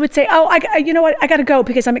so he would say, oh, you know what? I got to go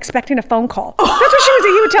because I'm expecting a phone call. That's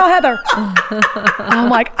what he would tell Heather. I'm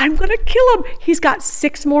like, I'm going to kill him. He's got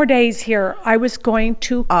 6 more days here. I was going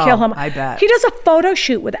to kill him. I bet. He does a photo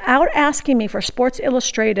shoot without asking me for Sports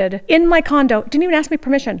Illustrated in my condo. Didn't even ask me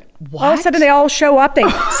permission. What? All of a sudden, they all show up. They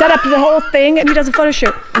set up the whole thing, and he does a photo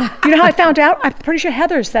shoot. You know how I found out? I'm pretty sure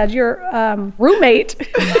Heather said your roommate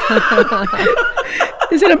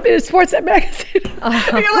is in a sports magazine. You're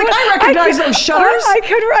like, I recognize those shutters.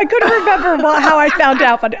 I couldn't remember how I found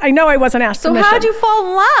out, but I know I wasn't asked permission. So how'd you fall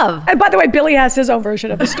in love? And by the way, Billy has his own version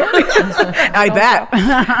of the story. I bet.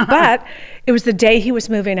 But it was the day he was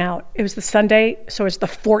moving out. It was the Sunday, so it was the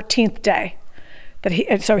 14th day that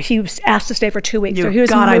he was asked to stay for 2 weeks.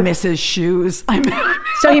 I miss his shoes.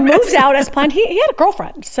 So he moves out as planned. He had a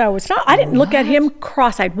girlfriend, so it's not. I didn't look at him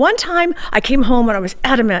cross-eyed. One time, I came home and I was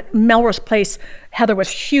adamant. Melrose Place. Heather was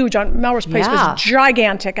huge on Melrose Place. Was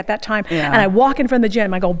gigantic at that time. Yeah. And I walk in from the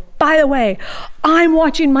gym. I go, by the way, I'm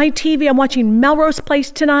watching my TV. I'm watching Melrose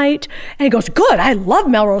Place tonight. And he goes, good. I love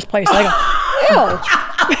Melrose Place. And I go, ew.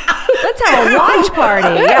 Let's have a watch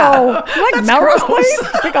party. Yeah. Like Melrose Place?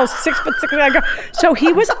 I think I was 6'6". So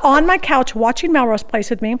he was on my couch watching Melrose Place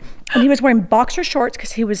with me, and he was wearing boxer shorts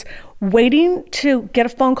because he was waiting to get a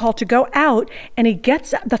phone call to go out, and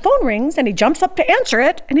the phone rings, and he jumps up to answer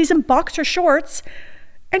it, and he's in boxer shorts.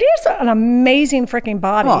 And he has an amazing freaking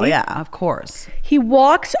body. Oh, yeah, of course. He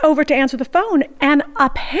walks over to answer the phone, and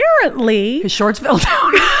apparently... his shorts fell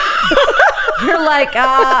down. You're like,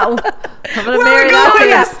 I'm going to marry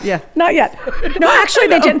that. Yeah. Not yet. No, actually,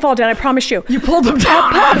 they didn't fall down, I promise you. You pulled them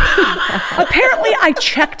down. Apparently, I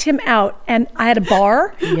checked him out, and I had a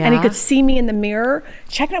bar, and he could see me in the mirror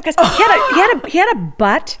checking out, because he had a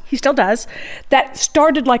butt, he still does, that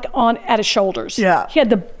started like at his shoulders. Yeah. He had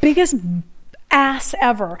the biggest ass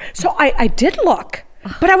ever. So I did look,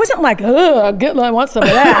 but I wasn't like, I want some of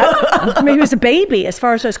that. I mean, he was a baby as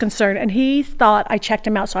far as I was concerned, and he thought I checked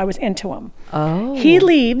him out, so I was into him. Oh. He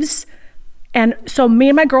leaves, and so me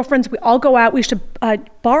and my girlfriends, we all go out. We used to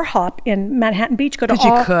bar hop in Manhattan Beach. You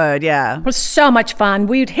could, yeah. It was so much fun.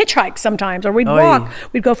 We'd hitchhike sometimes, or we'd walk.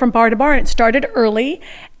 We'd go from bar to bar, and it started early,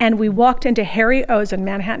 and we walked into Harry O's in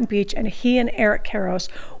Manhattan Beach, and he and Eric Karros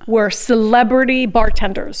were celebrity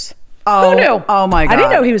bartenders. Oh, who knew? Oh my God. I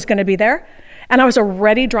didn't know he was going to be there. And I was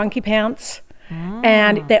already drunky pants.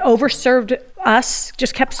 and they overserved us,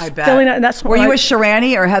 just kept filling it. And that's were you with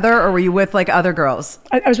Sharani or Heather, or were you with like other girls?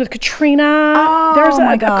 I was with Katrina.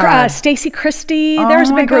 There's Stacey Christie.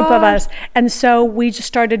 There's a big group of us. And so we just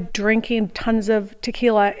started drinking tons of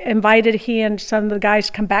tequila, invited he and some of the guys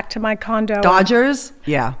to come back to my condo. Dodgers?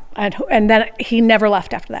 Yeah. And then he never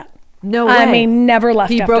left after that. No way. I mean, never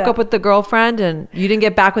left. He broke up with the girlfriend, and you didn't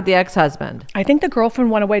get back with the ex-husband. I think the girlfriend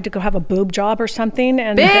went away to go have a boob job or something.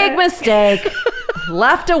 And big mistake.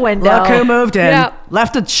 Left a window. Look who moved in. Yep.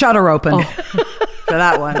 Left a shutter open. For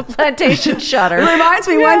that one. The plantation shutter. It reminds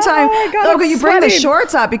me one time. Oh, you bring the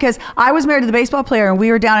shorts up because I was married to the baseball player, and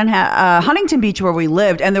we were down in Huntington Beach where we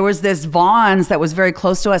lived, and there was this Vons that was very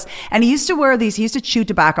close to us, and he used to wear these. He used to chew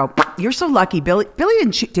tobacco. You're so lucky, Billy. Billy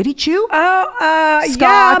didn't chew. Did he chew?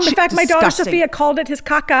 Yeah. In fact, my daughter Sophia called it his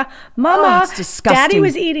caca. Mama, it's disgusting. Daddy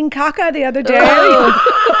was eating caca the other day.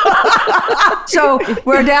 So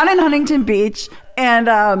we're down in Huntington Beach. And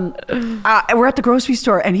we're at the grocery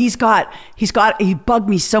store, and he bugged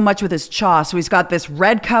me so much with his chaw. So he's got this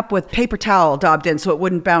red cup with paper towel daubed in so it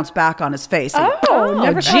wouldn't bounce back on his face.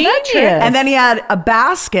 Never saw that trick. And then he had a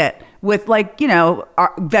basket with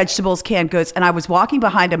vegetables, canned goods. And I was walking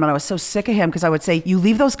behind him, and I was so sick of him because I would say, you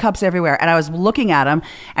leave those cups everywhere. And I was looking at him,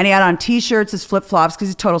 and he had on T-shirts, his flip-flops because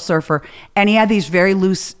he's a total surfer. And he had these very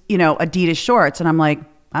loose, Adidas shorts. And I'm like,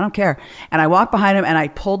 I don't care. And I walked behind him and I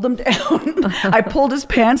pulled them down. I pulled his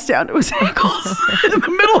pants down to his ankles in the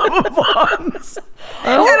middle of a Vons.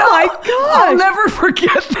 Oh my gosh. I'll never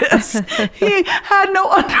forget this. He had no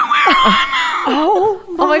underwear on.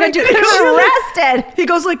 Oh my God. You could have arrested. He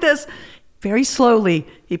goes like this. Very slowly,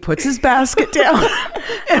 he puts his basket down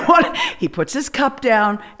and he puts his cup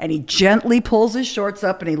down and he gently pulls his shorts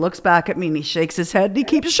up and he looks back at me and he shakes his head and he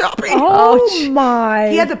keeps shopping. Oh my.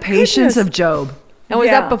 He had the patience of Job. And was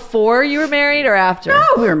that before you were married or after? No,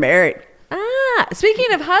 we were married.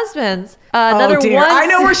 Speaking of husbands, another one. I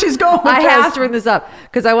know where she's going with I have to bring this up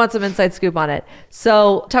because I want some inside scoop on it.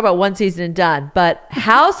 So talk about one season and done, but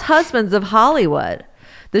House Husbands of Hollywood,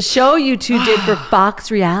 the show you two did for Fox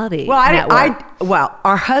Reality Network.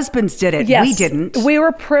 Our husbands did it. Yes. We didn't. We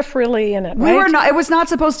were peripherally in it. We were not. It was not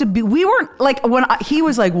supposed to be. We weren't like when he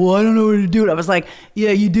was like, "Well, I don't know where to do it." I was like, "Yeah,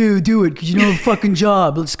 you do it because you know a fucking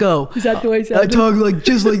job. Let's go." Is that the way he said I talk like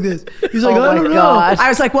just like this. He's like, "I don't know." I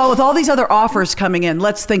was like, "Well, with all these other offers coming in,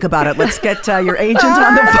 let's think about it. Let's get your agent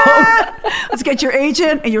on the phone. Let's get your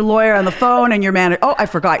agent and your lawyer on the phone and your manager. Oh, I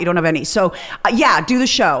forgot, you don't have any. So, do the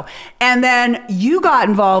show." And then you got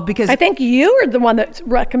involved because I think you were the one that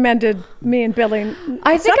recommended me and Billy.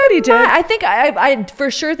 I think I for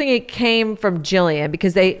sure think it came from Jillian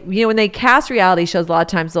because they, when they cast reality shows, a lot of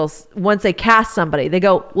times once they cast somebody, they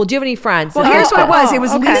go, "Well, do you have any friends?" Well, here's what it was. It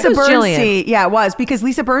was Lisa Bernstein. Jillian. Yeah, it was because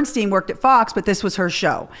Lisa Bernstein worked at Fox, but this was her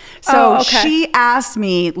show. So she asked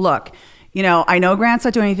me, "Look, I know Grant's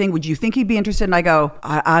not doing anything. Would you think he'd be interested?" And I go,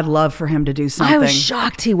 "I'd love for him to do something." I was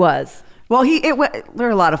shocked he was. Well, there were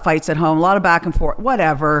a lot of fights at home, a lot of back and forth,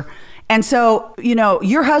 whatever. And so,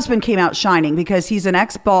 your husband came out shining because he's an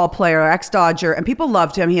ex-ball player, ex-Dodger, and people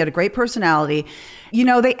loved him. He had a great personality.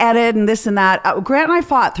 They edited and this and that. Grant and I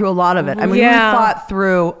fought through a lot of it. I mean, we fought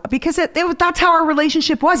through because that's how our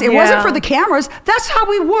relationship was. It wasn't for the cameras. That's how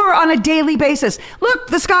we were on a daily basis. Look,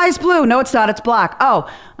 the sky's blue. No, it's not. It's black. Oh,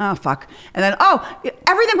 fuck. And then,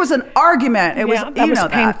 everything was an argument. It was, that was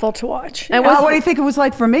painful to watch. And what do you think it was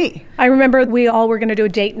like for me? I remember we all were going to do a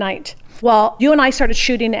date night. Well, you and I started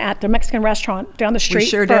shooting at the Mexican restaurant down the street. We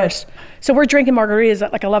sure first. did. So we're drinking margaritas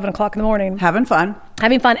at like 11 o'clock in the morning. Having fun.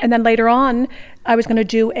 And then later on, I was going to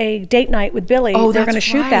do a date night with Billy. Oh, They're going to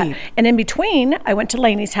shoot that. And in between, I went to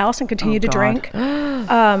Lainey's house and continued to drink.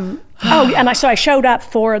 And I showed up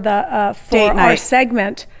for our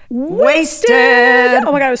segment. Wasted.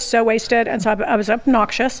 Oh my God, I was so wasted. And so I was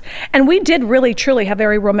obnoxious. And we did really, truly have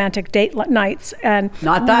very romantic date nights and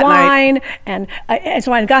not that wine. Night. And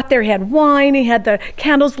so when I got there, he had wine, he had the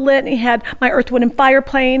candles lit, and he had my Earth, Wind, and Fire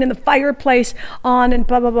playing and the fireplace on and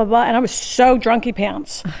blah, blah, blah, blah. And I was so drunky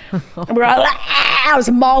pants. And we were all, I was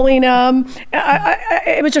mauling him.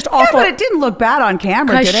 It was just awful. Yeah, but it didn't look bad on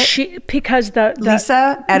camera, did it? Because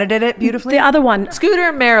Lisa edited it beautifully. The other one. Scooter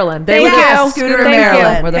and Marilyn. Thank you. Scooter and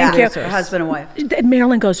Marilyn. Thank you. Husband and wife.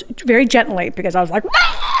 Marilyn goes very gently because I was like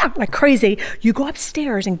crazy. You go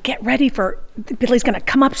upstairs and get ready for Billy's going to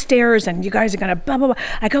come upstairs and you guys are going to blah, blah, blah.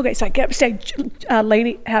 I go, okay. So I get upstairs.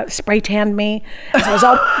 Lady spray tanned me. So I was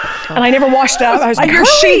all, and I never washed up. I was like, your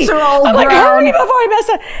sheets are all brown. I'm like, hurry before I mess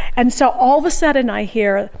up. And so all of a sudden I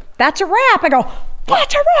hear, "That's a wrap." I go,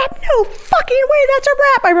 "That's a wrap? No fucking way. That's a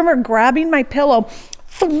wrap." I remember grabbing my pillow,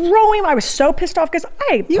 throwing. I was so pissed off because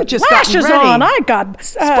I put just lashes got ready. on. I got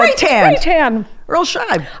spray tan. Real shy.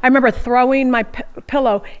 I remember throwing my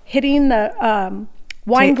pillow, hitting the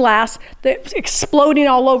wine glass, exploding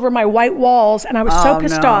all over my white walls, and I was so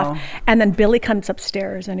pissed off. And then Billy comes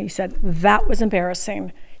upstairs and he said, "That was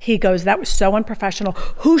embarrassing." He goes, "That was so unprofessional.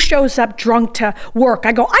 Who shows up drunk to work?"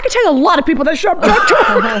 I go, "I can tell you a lot of people that show up drunk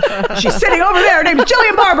to work." She's sitting over there. Her name's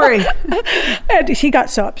Jillian Barberie. And he got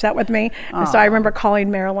so upset with me. And so I remember calling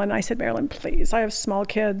Marilyn. I said, "Marilyn, please, I have small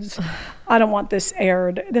kids. I don't want this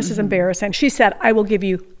aired. This is embarrassing." She said, "I will give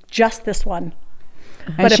you just this one."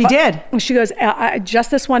 And she did. She goes, "Just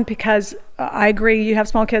this one because I agree you have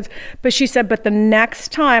small kids." But she said, "But the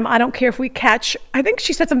next time, I don't care if we catch," I think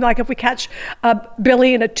she said something like, "if we catch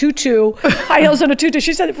Billy in a tutu, high heels in a tutu."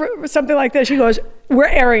 She said something like this. She goes, "We're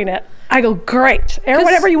airing it." I go, "Great. Air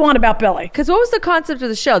whatever you want about Billy." Because what was the concept of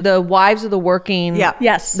the show? The wives of the working,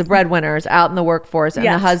 yes, the breadwinners out in the workforce, and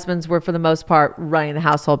the husbands were, for the most part, running the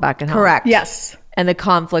household back at home. Correct. Yes. And the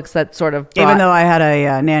conflicts that sort of even though I had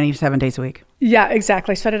a nanny 7 days a week. Yeah,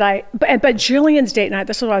 exactly. So did I. But Jillian's date night,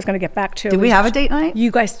 this is what I was going to get back to. Did we have a date night?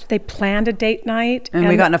 You guys, they planned a date night. And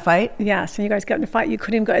we got in a fight? Yes, and you guys got in a fight. You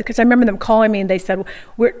couldn't even go, because I remember them calling me and they said,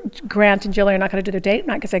 Grant and Jillian are not going to do their date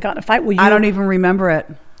night because they got in a fight. I don't even remember it.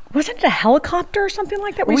 Wasn't it a helicopter or something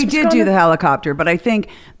like that? We did do the helicopter, but I think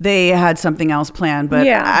they had something else planned. But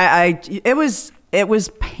it was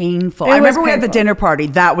painful. I remember we had the dinner party.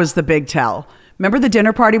 That was the big tell. Remember the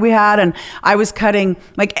dinner party we had? And I was cutting,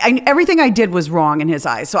 everything I did was wrong in his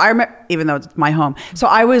eyes. So I remember, even though it's my home. So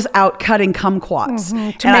I was out cutting kumquats.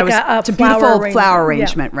 To make a beautiful flower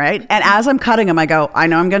arrangement, right? And as I'm cutting them, I go, I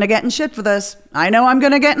know I'm going to get in shit for this. I know I'm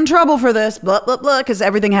going to get in trouble for this. Blah, blah, blah. Because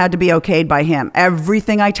everything had to be okayed by him.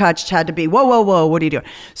 Everything I touched had to be, whoa, whoa, whoa, what are you doing?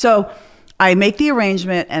 So I make the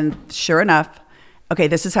arrangement, and sure enough, okay,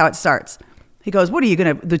 this is how it starts. He goes, "What are you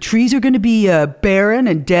the trees are going to be barren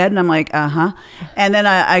and dead?" And I'm like, "Uh-huh." And then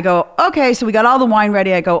I go, "Okay." So we got all the wine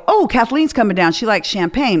ready. I go, "Oh, Kathleen's coming down. She likes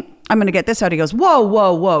champagne. I'm going to get this out." He goes, "Whoa,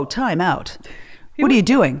 whoa, whoa, time out. What are you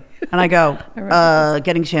doing?" And I go,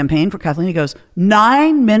 "Getting champagne for Kathleen." He goes,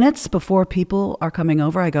 9 minutes before people are coming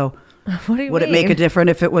over. I go, "What do you Would mean? it make a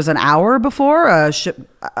difference if it was an hour before,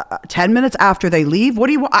 10 minutes after they leave? What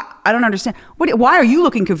do you? I don't understand. Why are you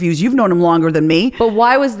looking confused? You've known him longer than me." But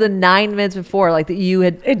why was the 9 minutes before that you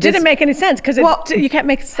had? It didn't make any sense because you can't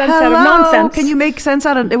make sense out of nonsense. Can you make sense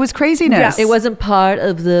out of? It was craziness. Yes. It wasn't part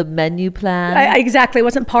of the menu plan. Exactly, it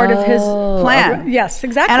wasn't part of his plan. Yes,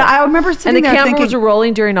 exactly. And I remember sitting there thinking, and the cameras were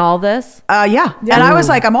rolling during all this. Yeah. And I was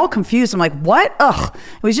like, I'm all confused. I'm like, what? Ugh.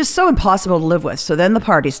 It was just so impossible to live with. So then the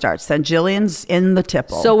party starts. Then Jillian's in the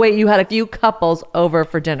tipple. So wait, you had a few couples over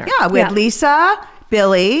for dinner. Yeah, we had Lisa,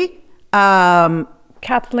 Billy,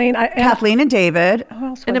 Kathleen and David. Who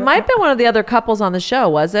else? And it might have been one of the other couples on the show,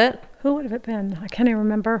 was it? Who would have it been? I can't even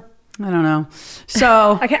remember. I don't know.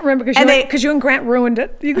 So I can't remember because you and Grant ruined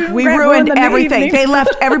it. We ruined everything. They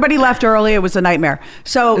left. Everybody left early. It was a nightmare.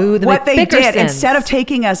 So what they did, instead of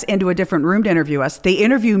taking us into a different room to interview us, they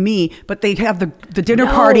interview me, but they have the dinner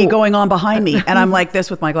party going on behind me, and I'm like this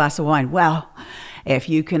with my glass of wine. Well, if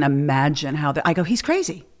you can imagine how I go, he's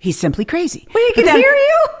crazy. He's simply crazy. Well, he can hear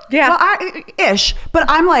you. Yeah, well, But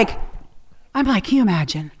I'm like, can you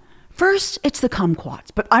imagine? First, it's the kumquats,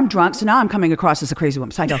 but I'm drunk, so now I'm coming across as a crazy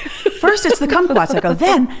woman. So I go, first it's the kumquats. I go,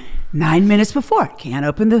 then 9 minutes before, can't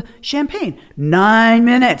open the champagne. 9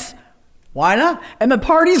 minutes. Why not? And the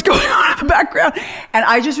party's going on in the background. And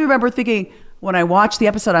I just remember thinking, when I watched the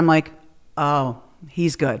episode, I'm like, oh,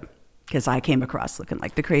 he's good. Because I came across looking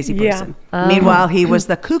like the crazy person. Yeah. Meanwhile, he was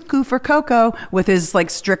the cuckoo for Cocoa with his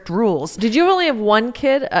strict rules. Did you only have one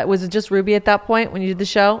kid? Was it just Ruby at that point when you did the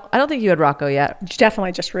show? I don't think you had Rocco yet.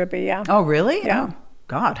 Definitely just Ruby, yeah. Oh, really? Yeah. Oh,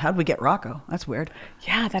 God, how'd we get Rocco? That's weird.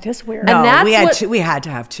 Yeah, that is weird. No, we had to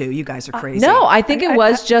have two. You guys are crazy. No, I think it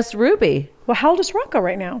was just Ruby. Well, how old is Rocco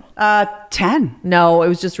right now? 10. No, it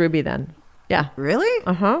was just Ruby then. Yeah. Really?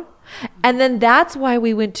 Uh-huh. And then that's why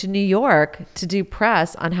we went to New York to do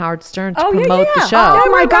press on Howard Stern to promote the show. Oh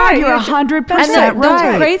my God, you're 100% right. And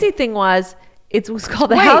the crazy thing was, it was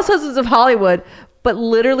called The House Husbands of Hollywood, but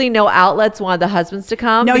literally no outlets wanted the husbands to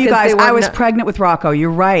come. No, you guys, I was pregnant with Rocco. You're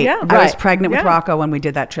right. Yeah. I was pregnant with Rocco when we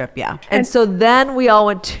did that trip. Yeah. And so then we all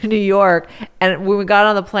went to New York, and when we got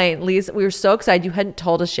on the plane, Lisa, we were so excited. You hadn't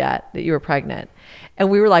told us yet that you were pregnant. And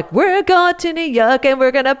we were like, we're going to New York and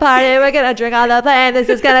we're going to party. We're going to drink on the plane. This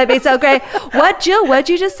is going to be so great. What, Jill? What'd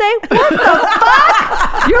you just say? What the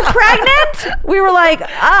fuck? You're pregnant? We were like,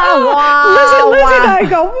 oh, wow. Lizzie and I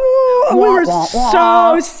go, we were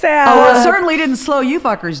so sad. Oh, well, it certainly didn't slow you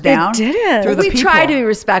fuckers down. It didn't. We tried to be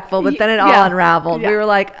respectful, but then it all unraveled. We were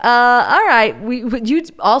like, all right.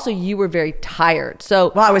 You were very tired.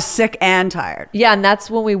 So I was sick and tired. Yeah, and that's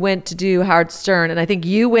when we went to do Howard Stern, and I think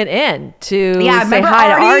you went in to say hi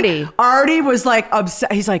to Artie. Artie was like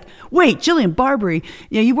upset. He's like, wait, Jillian Barberie,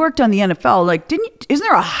 you worked on the NFL. Like, isn't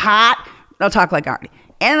there a hot, I'll talk like Artie,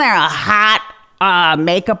 isn't there a hot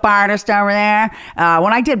makeup artist over there?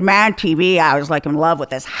 When I did Mad TV, I was like in love with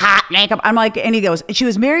this hot makeup. I'm like, and he goes, she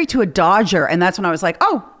was married to a Dodger. And that's when I was like,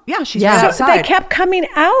 oh, yeah, she's outside. They kept coming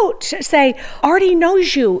out to say, Artie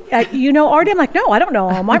knows you. You know Artie? I'm like, no, I don't know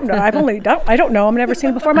him. I don't know him. I've never seen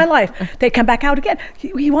him before in my life. They come back out again.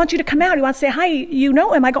 He wants you to come out. He wants to say hi. You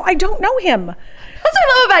know him. I go, I don't know him. That's what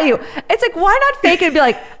I love about you. It's like, why not fake it and be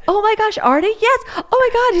like, oh my gosh, Artie? Yes. Oh my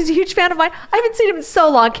God, he's a huge fan of mine. I haven't seen him in so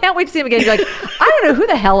long. Can't wait to see him again. You're like, I don't know who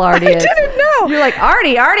the hell Artie is. I didn't know. You're like,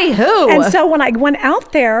 Artie who? And so when I went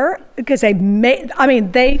out there, because they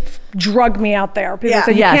drugged me out there. People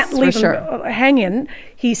said, you can't leave him hanging.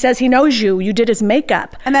 He says he knows you. You did his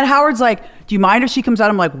makeup. And then Howard's like, do you mind if she comes out?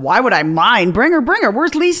 I'm like, why would I mind? Bring her.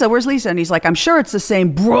 Where's Lisa? And he's like, I'm sure it's the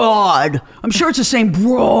same broad. And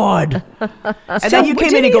then you came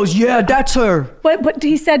in and he goes, yeah, that's her. But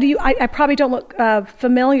he said to you, I probably don't look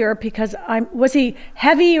familiar because was he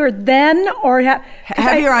heavier then or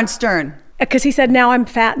heavier on Stern? Because he said, now I'm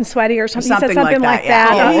fat and sweaty or something. He said something like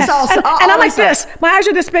that. Yeah. He's also, and I'm like this. My eyes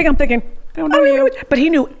are this big. I'm thinking, I don't know you. But he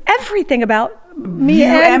knew everything about me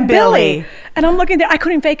and Billy. And I'm looking there. I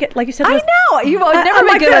couldn't fake it. Like you said. I know. You've never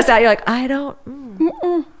been good at that. You're like, I don't.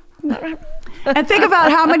 And think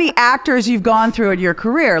about how many actors you've gone through in your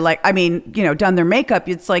career. Like, I mean, done their makeup.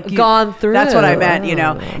 It's like gone through. That's what I meant,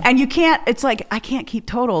 And you can't. It's like I can't keep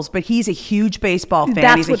totals, but he's a huge baseball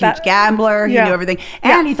fan. He's a huge gambler. He knew everything,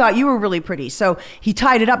 and he thought you were really pretty. So he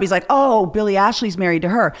tied it up. He's like, oh, Billy Ashley's married to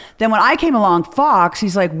her. Then when I came along, Fox,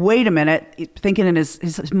 he's like, wait a minute, thinking in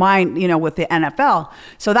his mind, with the NFL.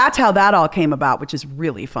 So that's how that all came about, which is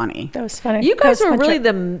really funny. That was funny. You guys were really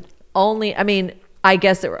the only. I mean, I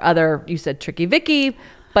guess there were other, you said Tricky Vicky,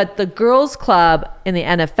 but the girls club in the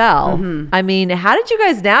NFL, I mean, how did you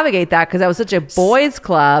guys navigate that? Because that was such a boys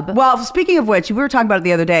club. Well, speaking of which, we were talking about it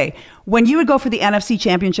the other day. When you would go for the NFC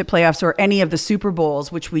Championship playoffs or any of the Super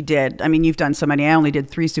Bowls, which we did, I mean, you've done so many, I only did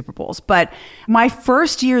 3 Super Bowls. But my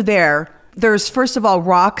first year there, there's first of all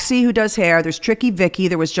Roxy, who does hair. There's Tricky Vicky.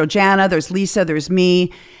 There was Jojanna. There's Lisa. There's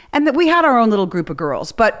me. And that we had our own little group of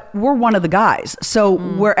girls, but we're one of the guys. So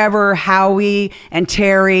wherever Howie and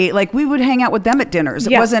Terry, like we would hang out with them at dinners.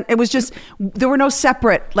 It was just, there were no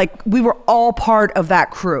separate, like we were all part of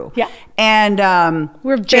that crew. Yeah. And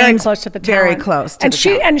we're very close to the talent. Very close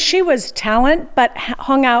to And she was talent, but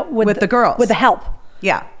hung out with the girls. With the help.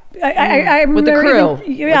 Yeah. I remember with the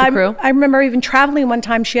crew. I remember even traveling one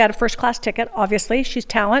time. She had a first class ticket. Obviously, she's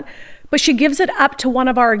talent, but she gives it up to one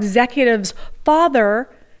of our executives' father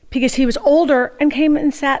because he was older and came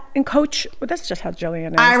and sat and coached. Well, that's just how Jillian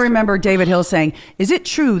is. I remember David Hill saying, "Is it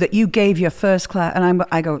true that you gave your first class?" And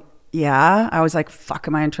I go, yeah. I was like, fuck,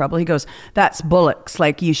 am I in trouble? He goes, that's Bullock's.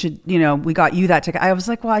 Like, you should, we got you that ticket. I was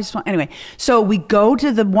like, well, I just want, anyway. So we go to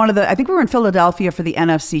I think we were in Philadelphia for the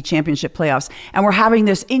NFC Championship playoffs, and we're having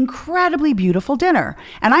this incredibly beautiful dinner.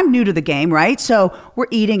 And I'm new to the game, right? So we're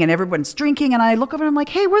eating and everyone's drinking, and I look over and I'm like,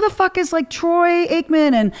 hey, where the fuck is like Troy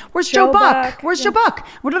Aikman and where's Joe Buck? Where's Joe Buck?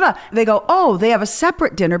 They go, oh, they have a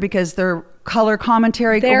separate dinner because they're color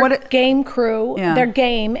commentary. Their game crew, their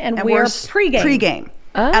game, and we're pregame. Pregame.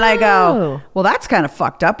 Oh. And I go, well, that's kind of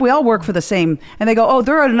fucked up. We all work for the same. And they go, oh,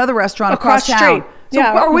 they're at another restaurant across the town. Street.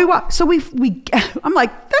 So, I'm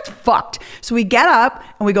like, that's fucked. So we get up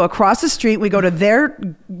and we go across the street. We go to their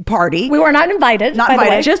party. We were not invited. Not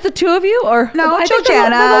invited. Just the two of you, or no?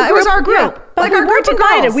 Jojanna. It was our group. Yeah. But like we weren't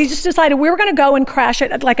invited. We just decided we were going to go and crash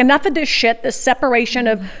it. Like enough of this shit. This separation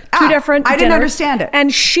of two different. I didn't understand it.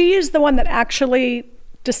 And she is the one that actually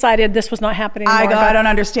decided this was not happening anymore. I don't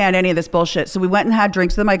understand any of this bullshit. So we went and had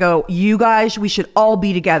drinks with them. I go, you guys, we should all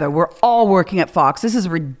be together. We're all working at Fox. This is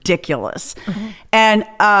ridiculous. Mm-hmm. And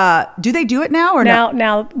do they do it now or no?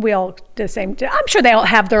 Now we all do the same. I'm sure they all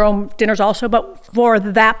have their own dinners also, but for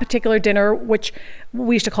that particular dinner, which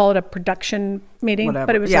we used to call it a production meeting. Whatever.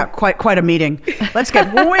 But it was quite a meeting. Let's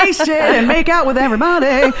get wasted and make out with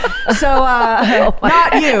everybody. So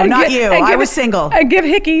not you. I was single. And give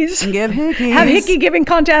hickeys. Have hickey giving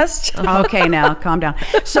contest. Okay, now calm down.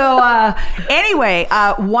 So anyway,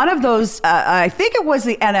 one of those, I think it was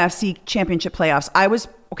the NFC Championship playoffs. I was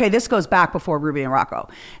okay, this goes back before Ruby and Rocco.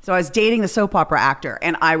 So I was dating the soap opera actor,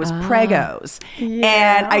 and I was pregos.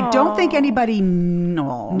 And I don't think anybody,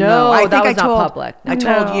 No, I think that was I told, not public. I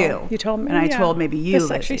told you. You told me. And I told maybe you, That's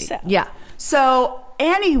like she Lizzie. said. Yeah. So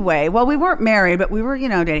anyway, well, we weren't married, but we were,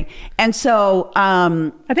 dating. And so...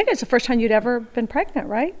 I think it's the first time you'd ever been pregnant,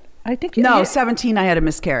 right? I think you No, 17, I had a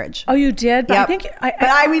miscarriage. Oh, you did? But Yep. I think...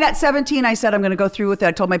 I mean, at 17, I said, I'm going to go through with it.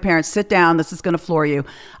 I told my parents, sit down. This is going to floor you.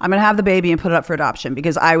 I'm going to have the baby and put it up for adoption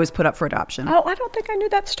because I was put up for adoption. Oh, I don't think I knew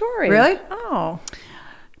that story. Really? Oh.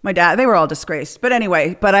 My dad, they were all disgraced. But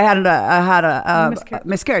anyway, I had a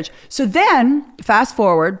miscarriage. So then, fast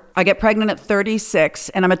forward, I get pregnant at 36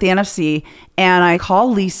 and I'm at the NFC and I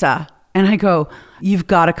call Lisa and I go, you've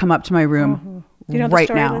got to come up to my room You know the right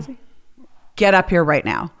story, now. Lizzie? Get up here right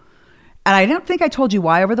now. And I don't think I told you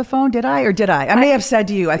why over the phone, did I? Or did I? I may have said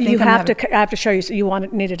to you, I think I have to show you. So you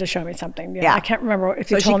needed to show me something. Yeah. I can't remember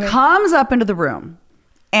if you told me. So she comes up into the room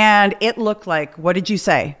and it looked like, what did you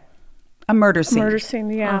say? A murder scene. Murder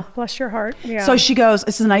scene, yeah. Oh. Bless your heart. Yeah. So she goes,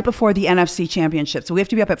 this is the night before the NFC championship. So we have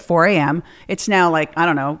to be up at 4 a.m. It's now like, I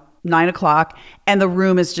don't know, 9 o'clock. And the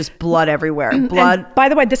room is just blood everywhere. Blood. And by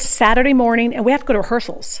the way, this is Saturday morning and we have to go to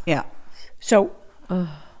rehearsals. Yeah. So...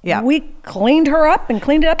 Yeah. We cleaned her up and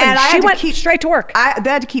she went straight to work. They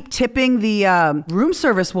had to keep tipping the room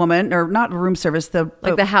service woman, or not room service, the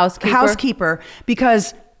housekeeper,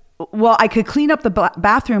 because, well, I could clean up the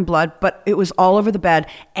bathroom blood, but it was all over the bed,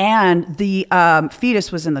 and the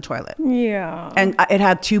fetus was in the toilet. Yeah. And it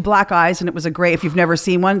had 2 black eyes, and it was a gray. If you've never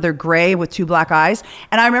seen one, they're gray with 2 black eyes.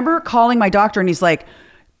 And I remember calling my doctor, and he's like,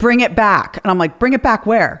 "Bring it back." And I'm like, "Bring it back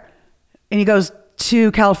where?" And he goes,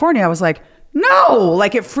 "To California." I was like, no,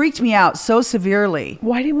 like it freaked me out so severely.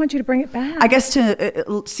 Why do you want you to bring it back? I guess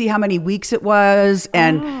to see how many weeks it was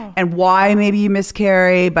and why maybe you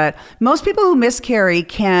miscarry. But most people who miscarry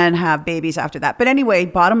can have babies after that. But anyway,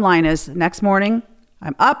 bottom line is next morning,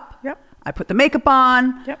 I'm up. Yep. I put the makeup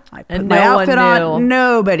on. Yep. I put my outfit on.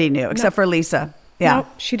 Nobody knew except for Lisa. Yeah. No,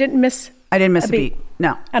 she didn't miss. I didn't miss a beat.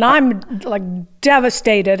 No. And I'm like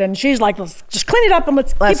devastated. And she's like, let's just clean it up and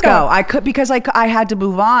let's keep go. going. Because I had to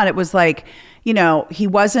move on. It was like, he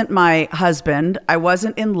wasn't my husband. I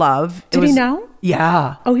wasn't in love. Did he know?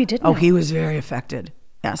 Yeah. Oh, he did know. Oh, he was very affected.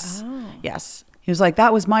 Yes. Oh. Yes. He was like,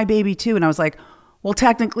 that was my baby too. And I was like, well,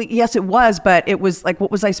 technically, yes, it was, but it was like,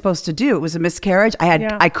 what was I supposed to do? It was a miscarriage.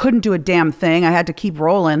 I couldn't do a damn thing. I had to keep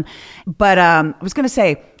rolling. But I was going to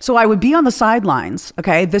say, so I would be on the sidelines.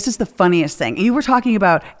 Okay. This is the funniest thing. You were talking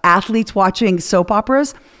about athletes watching soap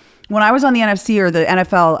operas. When I was on the NFC, or the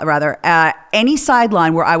NFL rather, any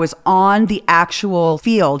sideline where I was on the actual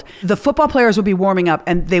field, the football players would be warming up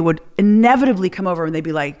and they would inevitably come over and they'd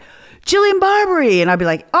be like, Jillian Barberie. And I'd be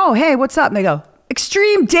like, oh, hey, what's up? And they go,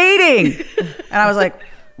 extreme dating. And I was like,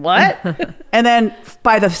 what? And then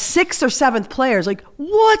by the 6th or 7th players, like,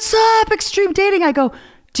 what's up, extreme dating? I go,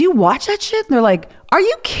 do you watch that shit? And they're like, are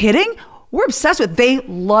you kidding? We're obsessed with it. They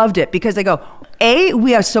loved it because they go, A,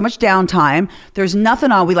 we have so much downtime. There's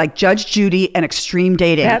nothing on. We like Judge Judy and extreme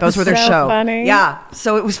dating. Those were their show. Funny. Yeah.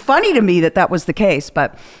 So it was funny to me that was the case.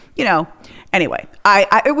 But, anyway,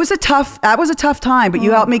 that was a tough time, but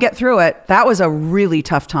you helped me get through it. That was a really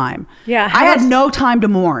tough time. Yeah. I had no time to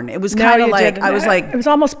mourn. It was kind of like, I was like. It was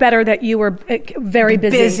almost better that you were very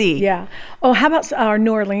busy. Busy. Yeah. Oh, how about our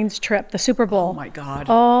New Orleans trip, the Super Bowl? Oh my God.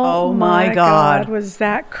 Oh my God. Was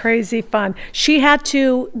that crazy fun? She had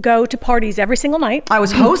to go to parties every single night. I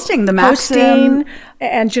was hosting the Maxim.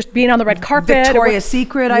 And just being on the red carpet. Victoria's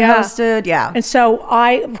Secret I hosted. Yeah. And so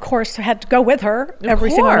I, of course, had to go with her every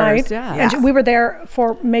single night. Yeah. And we were there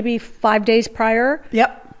for maybe 5 days prior.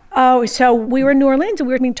 Yep. Oh, so we were in New Orleans and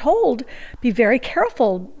we were being told, be very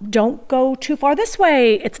careful. Don't go too far this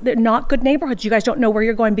way. They're not good neighborhoods. You guys don't know where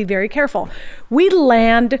you're going. Be very careful. We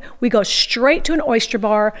land, we go straight to an oyster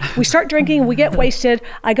bar. We start drinking, we get wasted.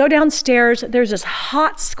 I go downstairs. There's this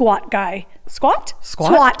hot squat guy. SWAT.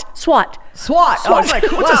 I was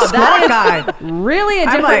like, what's a SWAT guy? Really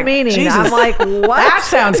a different meaning. Jesus. I'm like, what? That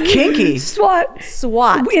sounds kinky. SWAT.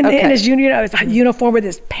 In his his uniform with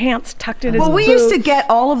his pants tucked in his we used to get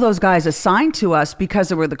all of those guys assigned to us because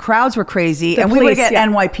the crowds were crazy, and we would get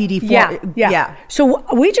NYPD. Yeah. So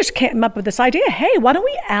we just came up with this idea. Hey, why don't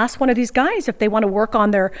we ask one of these guys if they want to work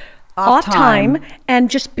on their off time and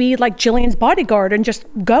just be like Jillian's bodyguard and just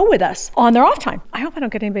go with us on their off time. I hope I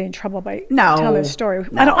don't get anybody in trouble by telling this story.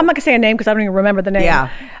 No. I'm not gonna say a name because I don't even remember the name. Yeah.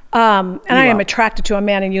 And I am attracted to a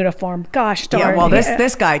man in uniform. Gosh darn. Yeah, well,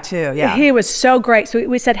 this guy too. Yeah, he was so great. So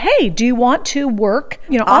we said, "Hey, do you want to work?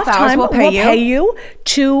 Off hours, time. we'll pay you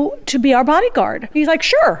to be our bodyguard." He's like,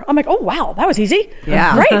 "Sure." I'm like, "Oh wow, that was easy.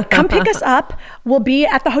 Yeah, great. Come pick us up. We'll be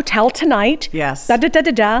at the hotel tonight." Yes. Da da da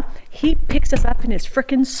da da. He picks us up in his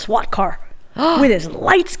frickin' SWAT car. With his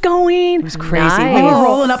lights going. It was crazy. Nice. We were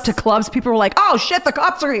rolling up to clubs. People were like, "Oh shit, the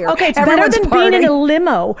cops are here." Okay, it's Everyone's better than being in partying. a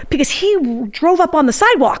limo because he drove up on the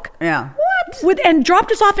sidewalk. Yeah. And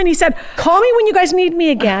dropped us off, and he said, "Call me when you guys need me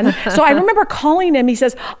again." So I remember calling him. He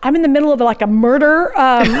says, "I'm in the middle of a murder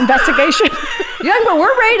investigation." Yeah, but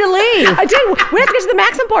we're ready to leave. I did. We have to get to the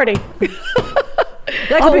Maxim party.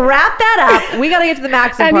 Wrap that up. We got to get to the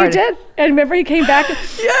Maxim And party. he did. And remember, he came back.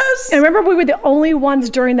 Yes. And remember, we were the only ones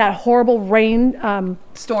during that horrible rain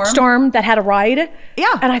storm that had a ride.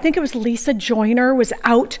 Yeah. And I think it was Lisa Joyner was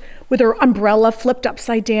out with her umbrella flipped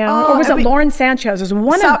upside down. Oh, or was it and Lauren Sanchez? It was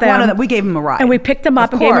one of them. One of them. We gave him a ride. And we picked them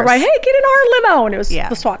up Of and gave him a ride. course. Hey, get in our limo. And it was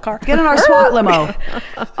the SWAT car. Get in our SWAT limo.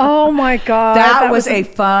 Oh my God. That was a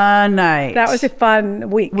fun night. That was a fun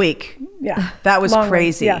week. Yeah. That was Long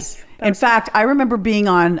crazy. one. Yes. In fact, I remember being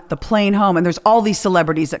on the plane home, and there's all these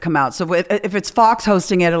celebrities that come out. So if it's Fox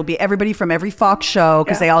hosting it, it'll be everybody from every Fox show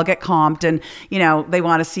because they all get comped, and they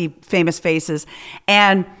want to see famous faces.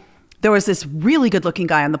 And there was this really good looking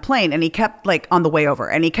guy on the plane, and he kept on the way over,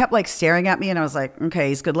 and he kept staring at me, and I was like, okay,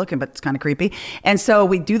 he's good looking, but it's kind of creepy. And so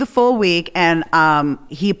we do the full week, and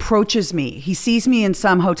he approaches me. He sees me in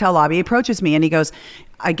some hotel lobby. He approaches me, and he goes,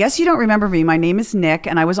 "I guess you don't remember me. My name is Nick,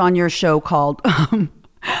 and I was on your show called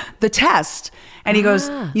The Test." And he goes,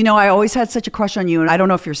 "I always had such a crush on you, and I don't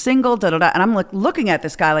know if you're single, da da da." And I'm looking at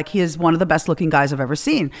this guy like he is one of the best looking guys I've ever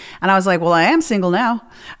seen. And I was like, "Well, I am single now,"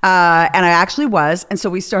 and I actually was. And so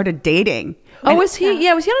we started dating. Oh, was he?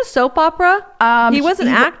 Yeah, was he on a soap opera? He was an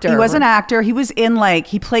actor. He was an actor. He was in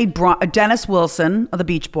he played Dennis Wilson of the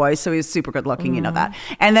Beach Boys, so he was super good looking, you know that.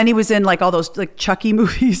 And then he was in all those Chucky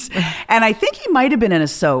movies, and I think he might have been in a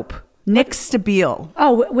soap. Nick Stabile.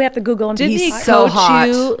 Oh, we have to Google him. Didn't he so coach hot.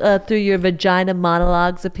 you through your Vagina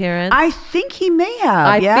Monologues appearance? I think he may have.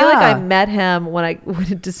 I feel like I met him when I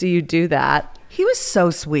went to see you do that. He was so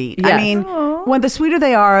sweet. Yes. I mean, when the sweeter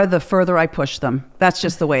they are, the further I push them. That's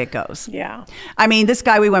just the way it goes. Yeah. I mean, this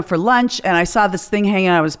guy, we went for lunch, and I saw this thing hanging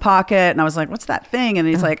out of his pocket, and I was like, "What's that thing?" And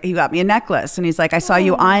he's like, he got me a necklace, and he's like, "I saw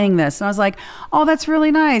you eyeing this." And I was like, "Oh, that's really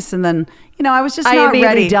nice." And then, I was just not immediately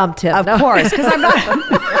ready. dumped him. Of course, because I'm not.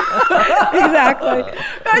 Exactly.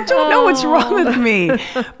 I don't know what's wrong with me.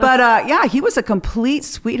 But yeah, he was a complete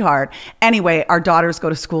sweetheart. Anyway, our daughters go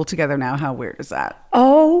to school together now. How weird is that?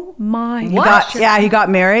 Oh my gosh. He got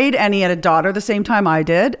married, and he had a daughter the same time I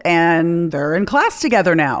did, and they're in class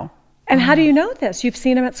together now. And how do you know this? You've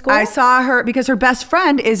seen him at school? I saw her because her best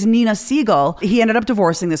friend is Nina Siegel. He ended up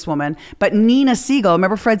divorcing this woman, but Nina Siegel,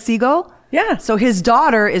 remember Fred Siegel? Yeah. So his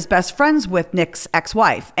daughter is best friends with Nick's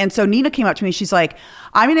ex-wife. And so Nina came up to me. She's like,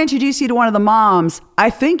 "I'm going to introduce you to one of the moms. I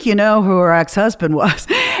think you know who her ex-husband was."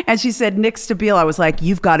 And she said, "Nick Stabile." I was like,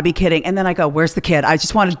 "You've got to be kidding." And then I go, "Where's the kid?" I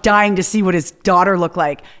just wanted dying to see what his daughter looked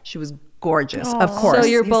like. She was gorgeous, of course. So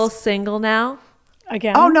you're both single now?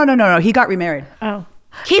 Again? Oh, no. He got remarried. Oh.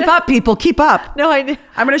 Keep up, people. Keep up. No, I'm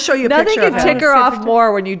going to show you a nothing picture of can him. tick her off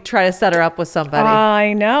more when you try to set her up with somebody.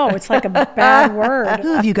 I know. It's like a bad word.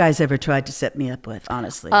 Who have you guys ever tried to set me up with,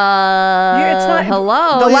 honestly? It's not.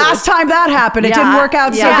 Hello. The last time that happened, it didn't work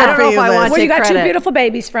out so I good don't for know you, if I Liz. want Well, to you got credit. two beautiful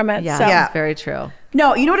babies from it. Yeah, So. that's very true.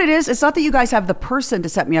 No, you know what it is? It's not that you guys have the person to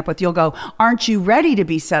set me up with. You'll go, "Aren't you ready to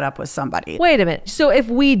be set up with somebody?" Wait a minute. So if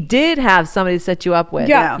we did have somebody to set you up with,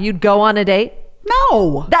 Yeah. you'd go on a date?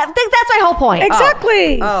 No. That's my whole point.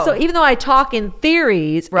 Exactly. Oh. So even though I talk in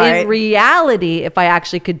theories, Right. in reality, if I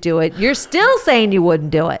actually could do it, you're still saying you wouldn't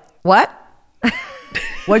do it. What?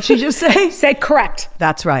 What'd she just say? Say correct.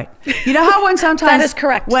 That's right. You know how when sometimes That is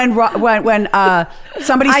correct. When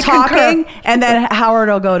somebody's I talking, concur. and then Howard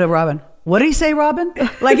will go to Robin. "What did he say, Robin?"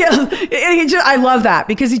 I love that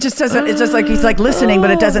because he just doesn't. It's just like he's listening,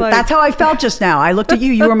 but it doesn't. That's how I felt just now. I looked at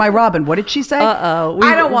you. You were my Robin. What did she say? Uh-oh.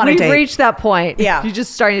 I don't want to date. We've reached that point. Yeah. You're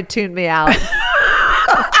just starting to tune me out.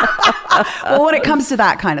 Well, when it comes to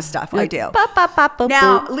that kind of stuff, I do. Now,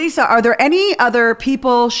 Now, Lisa, are there any other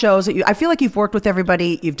people, shows that I feel like you've worked with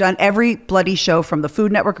everybody. You've done every bloody show from the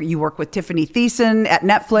Food Network. You work with Tiffany Thiessen at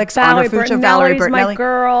Netflix. Valerie on her food show. Valerie Bertinelli's my Bertinelli.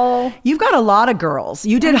 girl. You've got a lot of girls.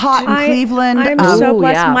 You did Hot in Cleveland. I'm so Ooh,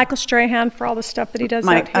 blessed. yeah. Michael Strahan for all the stuff that he does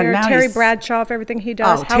Mike, out here. now Terry he's- Bradshaw for everything he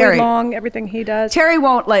does. Oh, Howie Terry. Long, everything he does. Terry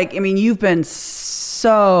won't you've been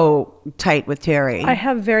so tight with Terry. I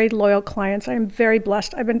have very loyal clients. I am very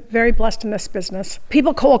blessed. I've been very blessed in this business.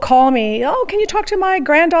 People will call me, oh, can you talk to my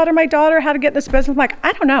granddaughter, my daughter, how to get in this business? I'm like,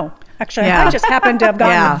 I don't know. Actually, I just happen to have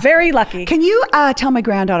gotten very lucky. Can you tell my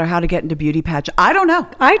granddaughter how to get into beauty pageant? I don't know.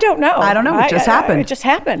 I don't know. It just happened. It just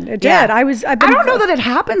happened. It did. I don't know that it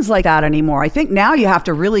happens like that anymore. I think now you have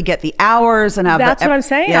to really get the hours and have. That's what I'm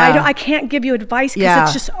saying. I can't give you advice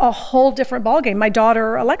because it's just a whole different ballgame. My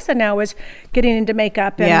daughter Alexa now is getting into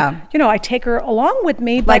makeup, and I take her along with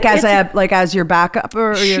me. But as your backup,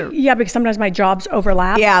 because sometimes my jobs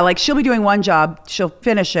overlap. Yeah, like she'll be doing one job, she'll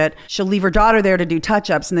finish it, she'll leave her daughter there to do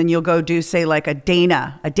touch-ups, and then you'll go do, say, like a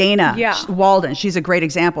Dana Walden. She's a great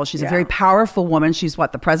example. She's a very powerful woman. She's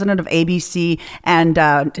the president of ABC and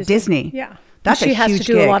Disney. Yeah. That's she a has huge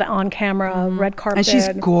to do gig. a lot of on-camera red carpet, and she's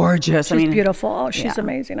gorgeous. She's beautiful. Oh, she's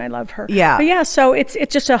amazing. I love her. Yeah, but so it's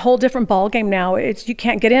just a whole different ball game now. You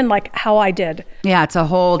can't get in like how I did. Yeah, it's a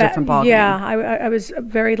whole different ball game. Yeah, I was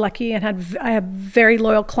very lucky and I have very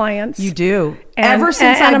loyal clients. You do. Ever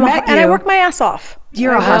since I met you, and I work my ass off.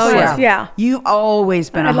 You're a hustler. Yeah. You've always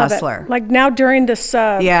been a hustler. Like now during this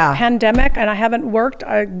pandemic, and I haven't worked,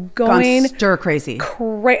 I'm going stir crazy.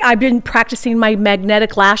 I've been practicing my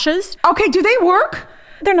magnetic lashes. Okay, do they work?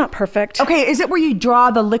 They're not perfect. Okay, is it where you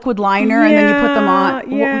draw the liquid liner and then you put them on?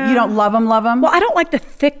 Yeah. You don't love them? Well, I don't like the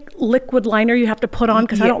thick liquid liner you have to put on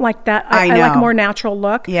because I don't like that. I like a more natural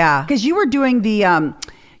look. Yeah, because you were doing the...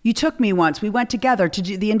 You took me once. We went together to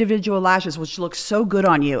do the individual lashes, which looks so good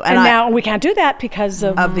on you. And now we can't do that because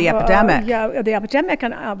of the epidemic. The epidemic,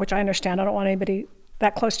 and which I understand. I don't want anybody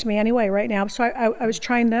that close to me anyway right now. So I was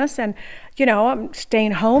trying this, and I'm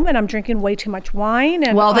staying home, and I'm drinking way too much wine,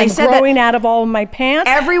 and I'm growing out of all of my pants.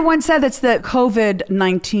 Everyone said it's the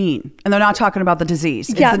COVID-19, and they're not talking about the disease.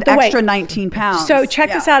 It's an extra 19 pounds. So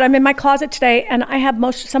check this out. I'm in my closet today, and I have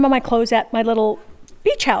some of my clothes at my little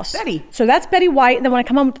beach house. Betty. So that's Betty White. And then when I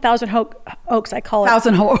come home to Thousand Oaks, I call it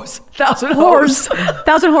Thousand Horse. Thousand Horse.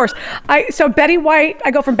 So Betty White, I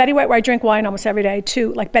go from Betty White where I drink wine almost every day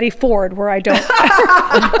to like Betty Ford where I don't.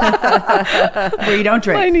 Where you don't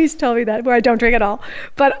drink. My niece told me that, where I don't drink at all.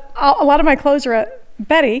 But a lot of my clothes are at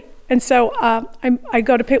Betty. And so I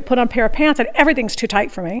go to put on a pair of pants and everything's too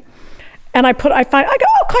tight for me. And I go,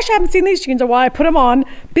 oh gosh, I haven't seen these jeans in a while. I put them on,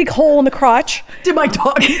 big hole in the crotch. Did my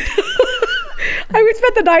dog I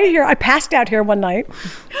spent the night here. I passed out here one night.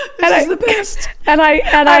 This is the best. And I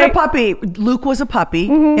had a puppy. Luke was a puppy,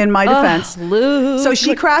 in my defense. Luke. So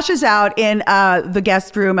she crashes out in the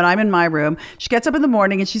guest room, and I'm in my room. She gets up in the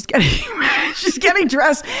morning, and she's getting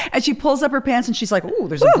dressed, and she pulls up her pants, and she's like, "Ooh,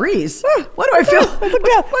 there's a breeze. What do I feel? What do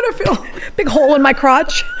I feel? Big hole in my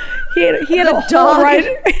crotch. He had a hole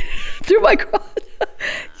right through my crotch."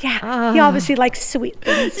 Yeah, he obviously likes sweet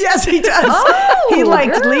things. Yes, he does. He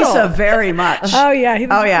liked Lisa very much. Oh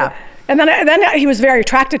yeah. And then he was very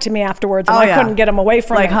attracted to me afterwards, and I couldn't get him away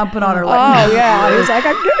from like me. Humping on her leg. Oh yeah, he was like,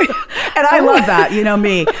 and I love that. You know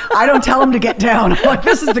me. I don't tell him to get down. I'm like,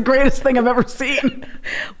 this is the greatest thing I've ever seen.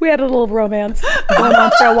 We had a little romance going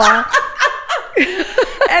on for a while.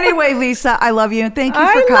 Anyway, Lisa, I love you and thank you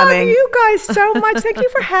for coming. I love you guys so much. Thank you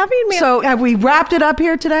for having me. So have we wrapped it up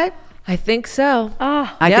here today? I think so.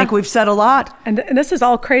 I think we've said a lot. And this is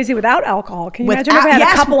all crazy without alcohol. Can you imagine if we had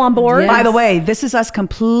a couple on board? Yes. By the way, this is us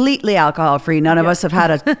completely alcohol free. None of us have had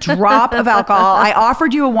a drop of alcohol. I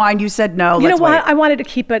offered you a wine. You said no. You know what? I wanted to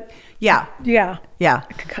keep it. Yeah.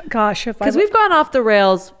 Gosh, because we've gone off the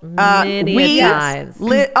rails many times.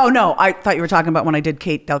 Oh no, I thought you were talking about when I did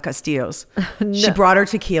Kate Del Castillo's. No. She brought her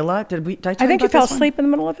tequila. I think you fell asleep in the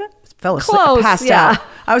middle of it. Fell asleep, passed out.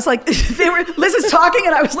 I was like, Liz is talking,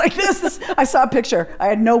 and I was like this. I saw a picture. I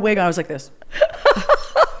had no wig on. I was like this.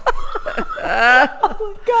 Oh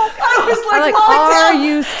my God! I was like, are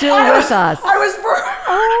you still with us? I was vertical.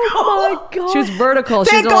 Oh my God! She was vertical.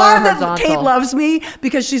 Thank God that Kate loves me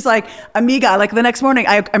because she's like, amiga. Like the next morning,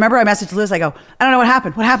 I remember I messaged Liz. I go, I don't know what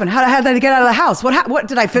happened. What happened? How did I get out of the house? What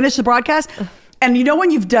did I finish the broadcast? And you know when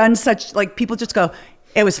you've done such, like, people just go,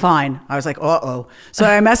 it was fine. I was like, uh-oh. So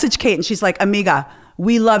I messaged Kate and she's like, amiga,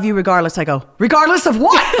 we love you regardless. I go, regardless of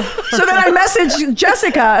what? So then I messaged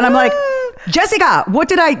Jessica and I'm like, Jessica, what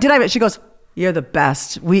did I, she goes, you're the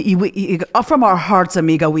best. We from our hearts,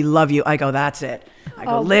 amiga, we love you. I go, that's it. I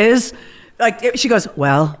go, Liz. Like she goes,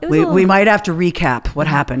 well, we might have to recap what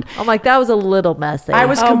happened. I'm like, that was a little messy. I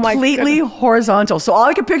was completely horizontal. So all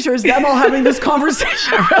I could picture is them all having this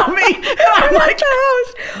conversation around me. And I'm like,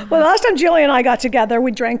 well, the last time Julie and I got together,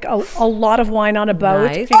 we drank a lot of wine on a boat.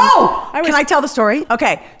 Nice. Can I tell the story?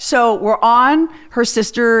 Okay. So we're on her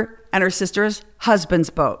sister and her sister's husband's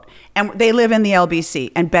boat. And they live in the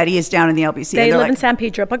LBC, and Betty is down in the LBC. They live in San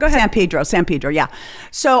Pedro, but go ahead. San Pedro, yeah.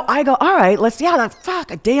 So I go, all right,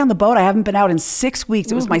 a day on the boat. I haven't been out in 6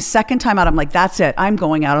 weeks. It was my second time out. I'm like, that's it. I'm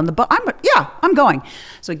going out on the boat. I'm going.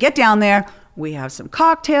 So get down there. We have some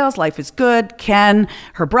cocktails. Life is good. Ken,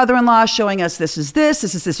 her brother-in-law, showing us this is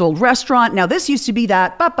this old restaurant. Now, this used to be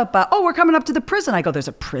that. Oh, we're coming up to the prison. I go, there's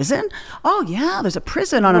a prison? Oh, yeah, there's a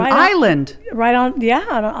prison on an island. On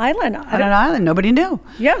an island. On an island. Nobody knew.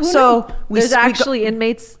 Yeah. So there's actually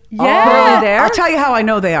inmates there? I'll tell you how I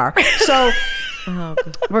know they are. So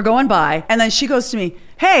we're going by, and then she goes to me,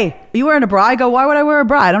 hey, are you wearing a bra? I go, why would I wear a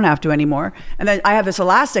bra? I don't have to anymore. And then I have this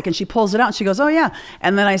elastic, and she pulls it out, and she goes, oh, yeah.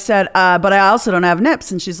 And then I said, but I also don't have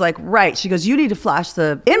nips. And she's like, right. She goes, you need to flash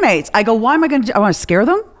the inmates. I go, why am I going to I want to scare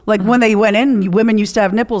them? Like when they went in, women used to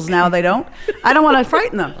have nipples. Now they don't. I don't want to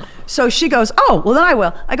frighten them. So she goes, oh, well, then I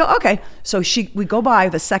will. I go, okay. So we go by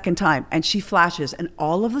the second time, and she flashes, and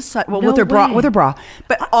all of a sudden, with her bra,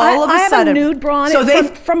 but all of a sudden, I have a nude bra. So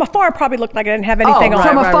from afar, it probably looked like I didn't have anything on.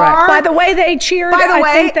 From afar, by the way they cheered. By the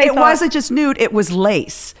way, it wasn't just nude; it was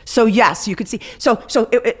lace. So yes, you could see. So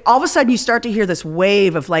all of a sudden, you start to hear this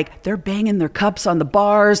wave of like they're banging their cups on the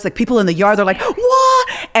bars. Like people in the yard, they're like, what?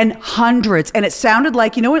 And hundreds, and it sounded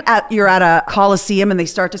like when you're at a Coliseum and they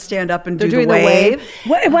start to stand up and do the wave.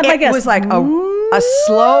 It was like a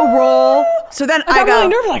slow roll. So then I go, really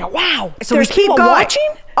nervous, like, wow. So we keep going. Watching?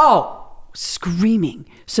 Oh, screaming.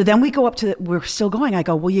 So then we go up to we're still going. I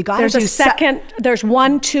go, well, you got to do There's a second. There's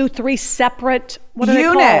 1, 2, 3 separate. What are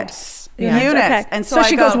units? They called? Units. Okay. And so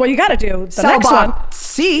she goes, well, you got to do the cell next block one.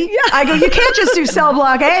 C. Yeah. I go, you can't just do cell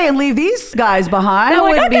block A and leave these guys behind. That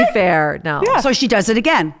wouldn't be fair. No. Yeah. So she does it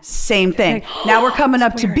again. Same thing. Now we're coming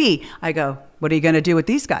up to B. I go, what are you going to do with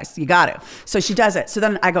these guys? You got to. So she does it. So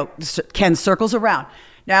then I go, Ken circles around.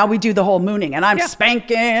 Now we do the whole mooning, and I'm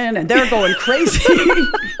spanking, and they're going crazy.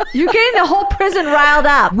 You're getting the whole prison riled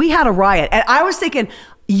up. We had a riot, and I was thinking,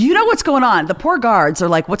 you know what's going on? The poor guards are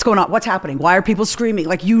like, what's going on? What's happening? Why are people screaming?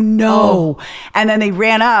 Like, And then they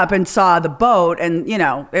ran up and saw the boat, and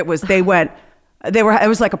it was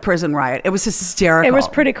like a prison riot. It was hysterical. It was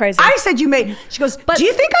pretty crazy. I said, she goes, do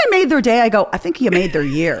you think I made their day? I go, I think you made their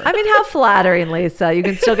year. I mean, how flattering, Lisa. You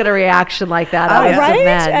can still get a reaction like that. Right?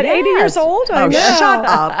 At 80 years old? I know. Shut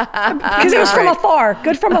up. Because it was from afar.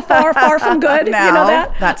 Good from afar, far from good. No, you know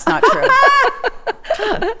that? That's not true.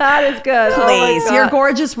 That is good. Please, you're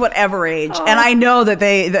gorgeous whatever age. And I know that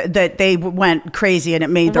they went crazy and it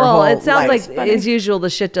made their whole it sounds life. like, as usual, the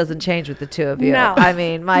shit doesn't change with the two of you. No. I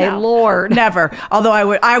mean, my Lord. Never. Although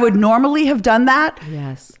I would normally have done that.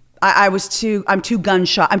 Yes. I'm too gun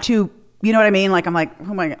shy. I'm too, you know what I mean? Like, I'm like,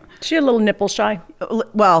 oh my God. She's a little nipple shy.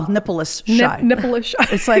 Well, nippleless shy. Nippleless shy.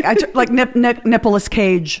 It's like, nippleless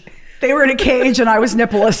cage. They were in a cage and I was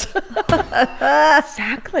nippleless.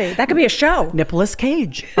 Exactly. That could be a show. Nippleless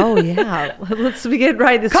cage. Oh, yeah. Let's begin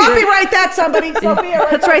writing the Copyright that, somebody. Sophia,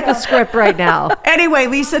 let's write the script right now. Anyway,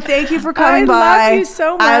 Lisa, thank you for coming by. I love you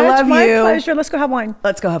so much. I love My you. pleasure. Let's go have wine.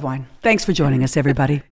 Let's go have wine. Thanks for joining us, everybody.